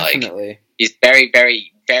 Definitely. He's very,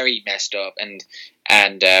 very, very messed up, and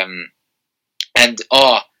the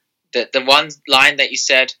one line that you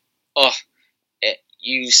said,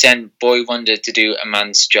 you send Boy Wonder to do a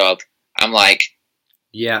man's job. I'm like,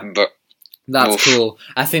 yeah, that's cool.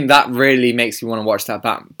 I think that really makes me want to watch that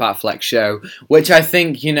Batfleck show, which I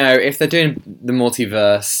think, if they're doing the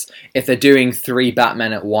multiverse, if they're doing 3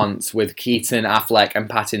 Batmen at once with Keaton, Affleck, and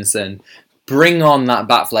Pattinson, bring on that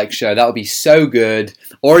Batfleck show. That would be so good.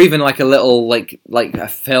 Or even a little, like a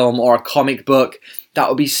film or a comic book. That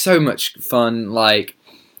would be so much fun.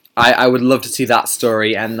 I would love to see that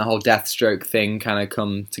story and the whole Deathstroke thing kind of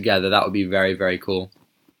come together. That would be very, very cool.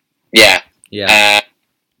 Yeah. Yeah.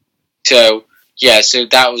 So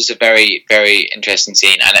that was a very, very interesting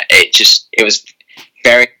scene, and it was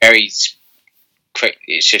very, very quick.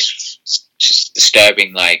 It's just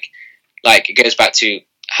disturbing. It goes back to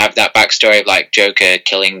have that backstory of Joker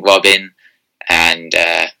killing Robin, and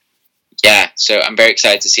so I'm very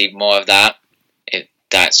excited to see more of that if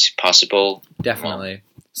that's possible. Definitely.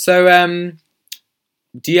 So,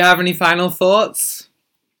 do you have any final thoughts?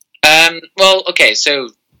 Well, okay, so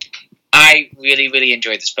I really, really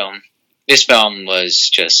enjoyed this film. This film was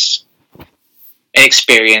just an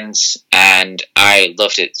experience, and I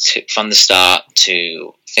loved it from the start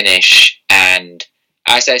to finish. And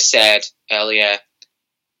as I said earlier,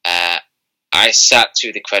 I sat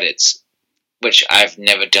through the credits, which I've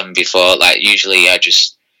never done before. Usually I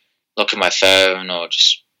just look at my phone or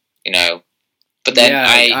just, But then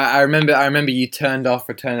I remember you turned off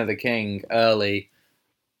Return of the King early.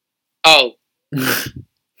 Oh.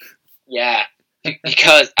 Yeah.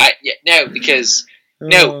 Because I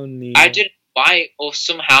don't why, or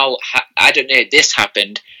somehow I don't know, this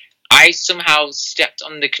happened. I somehow stepped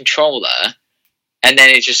on the controller, and then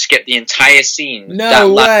it just skipped the entire scene.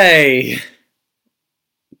 No way!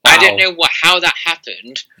 Wow. I don't know how that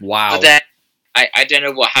happened. Wow! But then I don't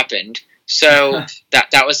know what happened. So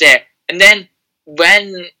that was it. And then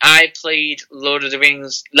when I played Lego Lord of the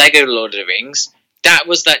Rings, that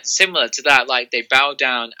was similar to that. They bowed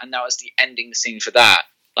down, and that was the ending scene for that.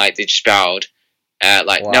 They just bowed.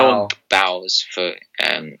 Wow. No one bows for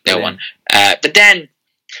no one. But then,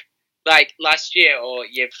 last year or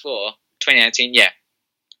year before, 2019,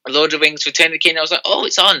 Lord of the Rings Return of the King, I was like, oh,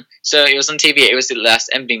 it's on. So it was on TV. It was the last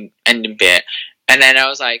ending bit. And then I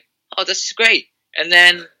was like, oh, this is great. And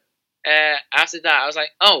then after that, I was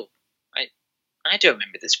like, oh, I don't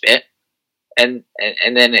remember this bit. And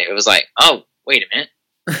then it was like, oh, wait a minute.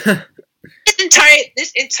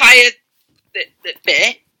 this entire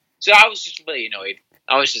bit. So I was just really annoyed.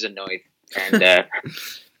 I was just annoyed. And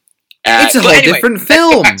it's a whole different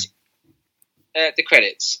film. The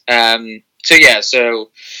credits. So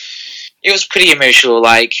it was pretty emotional.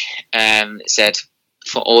 It said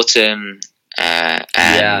for autumn,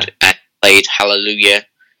 and I played Hallelujah,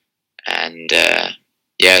 and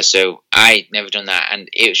so I'd never done that, and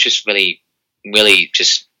it was just really, really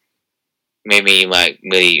just made me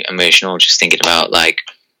really emotional just thinking about the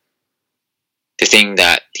thing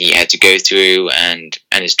that he had to go through, and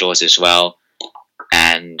his daughter as well,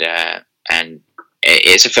 and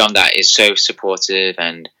it's a film that is so supportive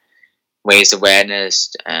and raised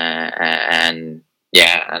awareness, and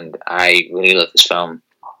I really love this film.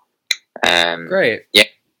 Great. Yeah.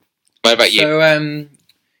 What about you? So,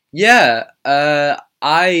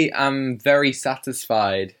 I am very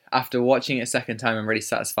satisfied. After watching it a second time, I'm really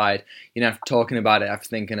satisfied. After talking about it, after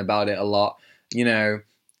thinking about it a lot,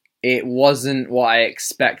 it wasn't what I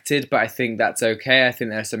expected, but I think that's okay. I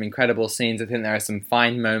think there are some incredible scenes. I think there are some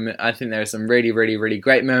fine moments. I think there are some really, really, really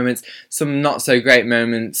great moments. Some not so great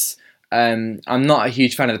moments. I'm not a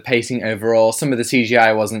huge fan of the pacing overall. Some of the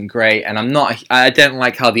CGI wasn't great, and I don't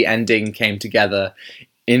like how the ending came together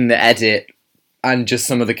in the edit and just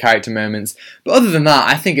some of the character moments. But other than that,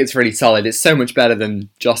 I think it's really solid. It's so much better than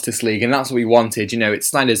Justice League, and that's what we wanted. It's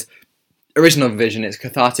Snyder's original vision. It's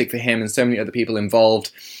cathartic for him and so many other people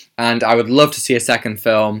involved, and I would love to see a second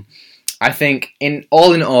film. I think in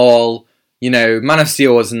all, Man of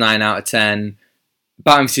Steel was a 9 out of 10.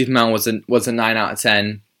 Batman v Superman was a 9 out of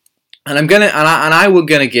 10, and I will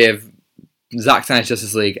gonna give Zack Snyder's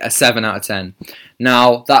Justice League a 7 out of 10.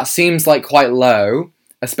 Now that seems like quite low,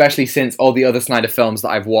 especially since all the other Snyder films that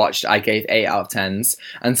I've watched I gave 8 out of 10s,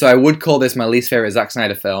 and so I would call this my least favourite Zack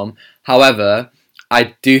Snyder film. However,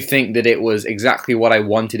 I do think that it was exactly what I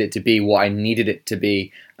wanted it to be, what I needed it to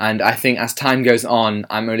be, and I think as time goes on,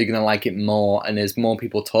 I'm only going to like it more, and as more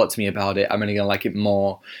people talk to me about it, I'm only going to like it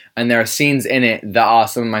more. And there are scenes in it that are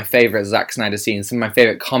some of my favourite Zack Snyder scenes, some of my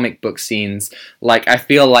favourite comic book scenes. Like, I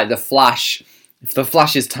feel like the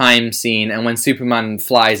Flash's time scene and when Superman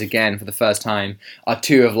flies again for the first time are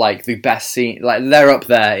two of like the best scenes. Like, they're up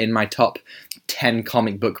there in my top 10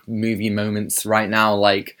 comic book movie moments right now.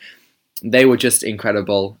 Like, they were just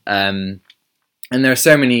incredible. And there are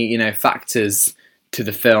so many, factors to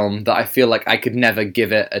the film that I feel like I could never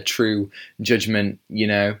give it a true judgment,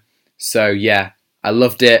 So yeah, I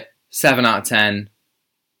loved it. 7 out of 10.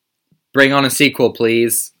 Bring on a sequel,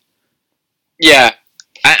 please. Yeah,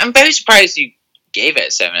 I'm very surprised you gave it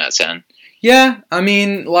a 7 out of 10. Yeah, I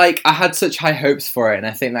mean, like, I had such high hopes for it, and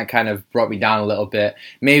I think that kind of brought me down a little bit.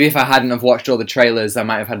 Maybe if I hadn't have watched all the trailers, I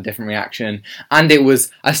might have had a different reaction. And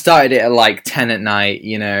I started it at like 10 at night,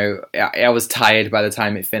 I was tired by the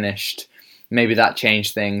time it finished. Maybe that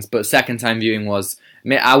changed things, but second time viewing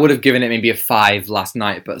I would have given it maybe a 5 last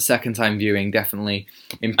night, but second time viewing definitely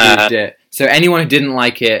improved it. So anyone who didn't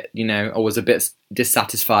like it, or was a bit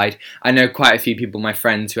dissatisfied, I know quite a few people, my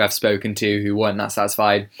friends who I've spoken to, who weren't that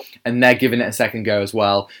satisfied, and they're giving it a second go as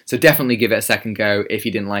well. So definitely give it a second go if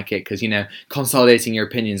you didn't like it, because, consolidating your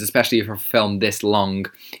opinions, especially for a film this long,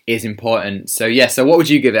 is important. So yeah, so what would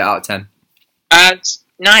you give it out of 10?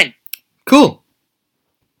 9. Cool.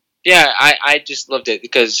 Yeah, I just loved it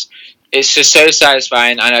because it's just so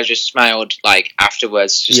satisfying, and I just smiled like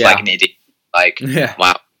afterwards, just like an idiot. Like,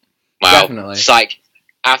 wow, Definitely. It's like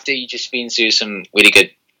after you just been through some really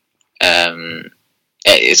good.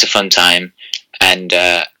 It's a fun time, and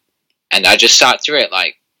I just sat through it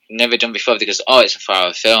like never done before because it's a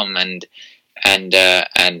 4-hour film, and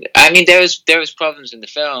I mean there was problems in the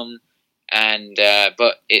film, and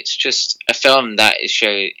but it's just a film that is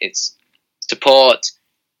its support.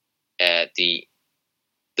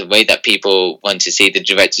 The way that people want to see the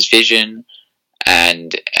director's vision,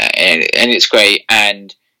 and it's great.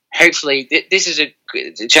 And hopefully, this is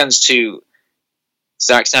a chance to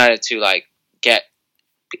Zack Snyder to like get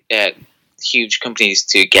huge companies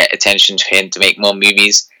to get attention to him to make more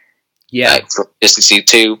movies. Yeah, for Justice League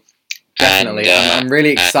 2. Definitely, I'm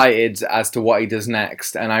really excited as to what he does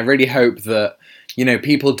next, and I really hope that.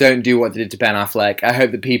 People don't do what they did to Ben Affleck. I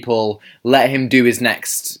hope that people let him do his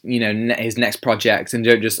next, his next project and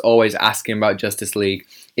don't just always ask him about Justice League.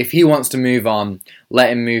 If he wants to move on, let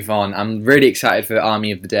him move on. I'm really excited for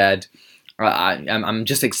Army of the Dead. I'm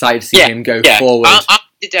just excited to see him go forward. Army of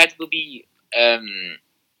the Dead will be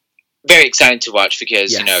very exciting to watch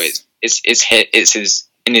because it's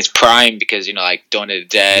in his prime because like Dawn of the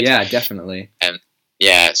Dead. Yeah, definitely.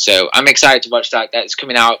 Yeah, so I'm excited to watch that. That's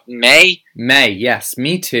coming out May. Yes,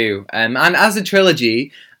 me too. And as a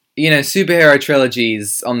trilogy, superhero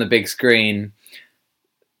trilogies on the big screen,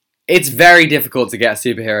 it's very difficult to get a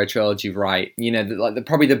superhero trilogy right.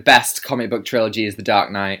 Probably the best comic book trilogy is the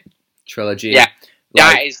Dark Knight trilogy. Yeah,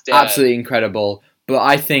 that is absolutely incredible. But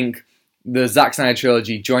I think the Zack Snyder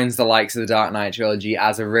trilogy joins the likes of the Dark Knight trilogy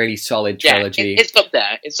as a really solid trilogy. It's up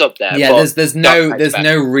there. Yeah, there's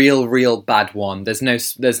no real bad one. There's no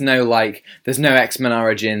X-Men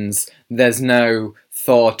Origins. There's no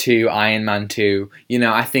Thor 2, Iron Man 2.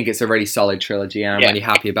 I think it's a really solid trilogy, and I'm really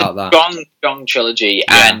happy about that. Strong trilogy,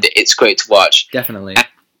 and it's great to watch. Definitely.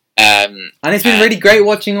 And it's been really great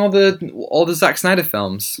watching all the Zack Snyder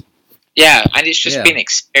films. Yeah, and it's just been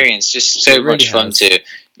experience, just so much fun to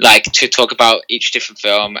talk about each different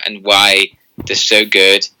film and why they're so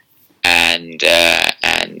good, and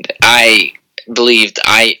I believed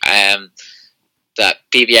that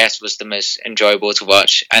BVS was the most enjoyable to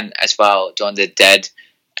watch, and as well Dawn of the Dead.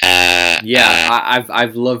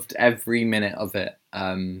 I've loved every minute of it.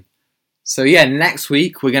 So yeah, next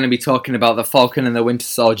week we're going to be talking about The Falcon and the Winter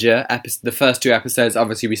Soldier. The first 2 episodes.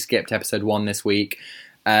 Obviously, we skipped episode 1 this week.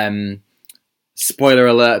 Spoiler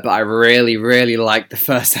alert, but I really, really liked the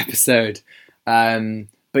first episode.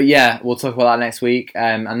 But yeah, we'll talk about that next week.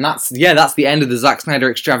 And that's the end of the Zack Snyder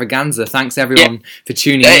extravaganza. Thanks everyone for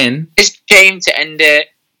tuning in. It's a shame to end it.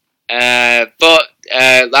 But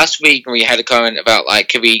last week we had a comment about like,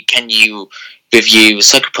 can you review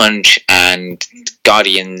Sucker Punch and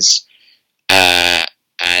Guardians,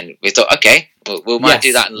 and we thought, okay, we might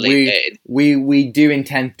do that later. We do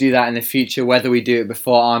intend to do that in the future. Whether we do it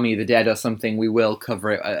before Army of the Dead or something, we will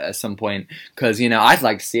cover it at some point, because I'd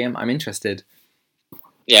like to see him. I'm interested.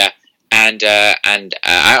 Yeah, and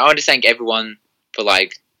I want to thank everyone for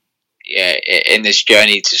in this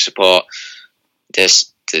journey to support the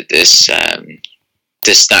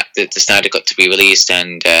Snyder Cut to be released,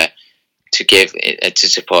 and to give to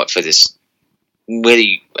support for this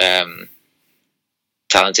really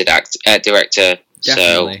talented director.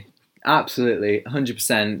 Definitely. So absolutely,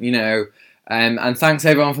 100%. And thanks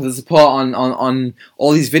everyone for the support on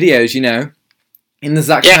all these videos. In the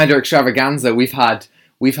Zack Snyder extravaganza, we've had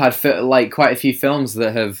quite a few films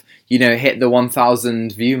that have hit the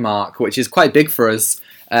 1,000 view mark, which is quite big for us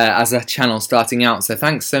as a channel starting out. So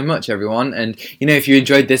thanks so much, everyone. And if you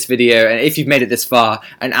enjoyed this video, and if you've made it this far,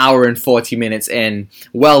 an hour and 40 minutes in,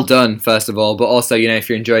 well done, first of all. But also, if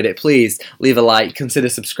you enjoyed it, please leave a like, consider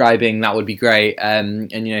subscribing. That would be great. And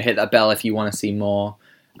hit that bell if you want to see more.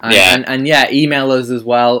 And email us as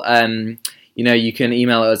well. You can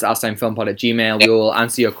email us at oustimefilmpod@gmail.com. We will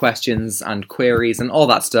answer your questions and queries and all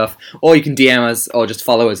that stuff. Or you can DM us or just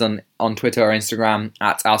follow us on Twitter or Instagram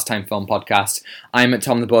at oustimefilmpodcast. I'm at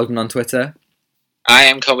Tom the Boardman on Twitter. I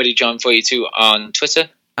am Comedy John 42 on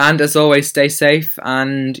Twitter. And as always, stay safe.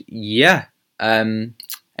 And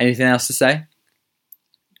anything else to say?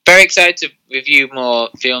 Very excited to review more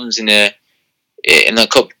films in the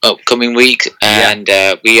upcoming week. And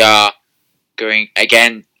we are going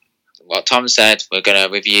again. What Tom said, we're going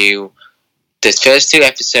to review the first 2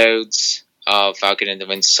 episodes of Falcon and the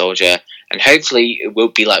Winter Soldier, and hopefully it will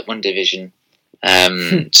be like WandaVision.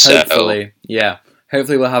 Hopefully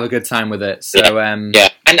we'll have a good time with it. So and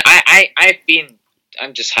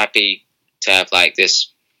I'm just happy to have this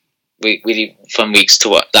really fun weeks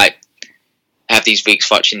to have these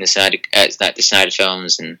weeks watching the Snyder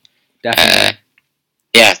films, and definitely.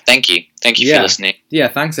 Thank you for listening.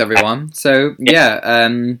 Thanks everyone. So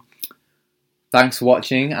thanks for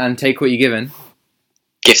watching, and take what you're given.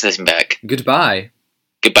 Give something back. Goodbye.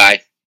 Goodbye.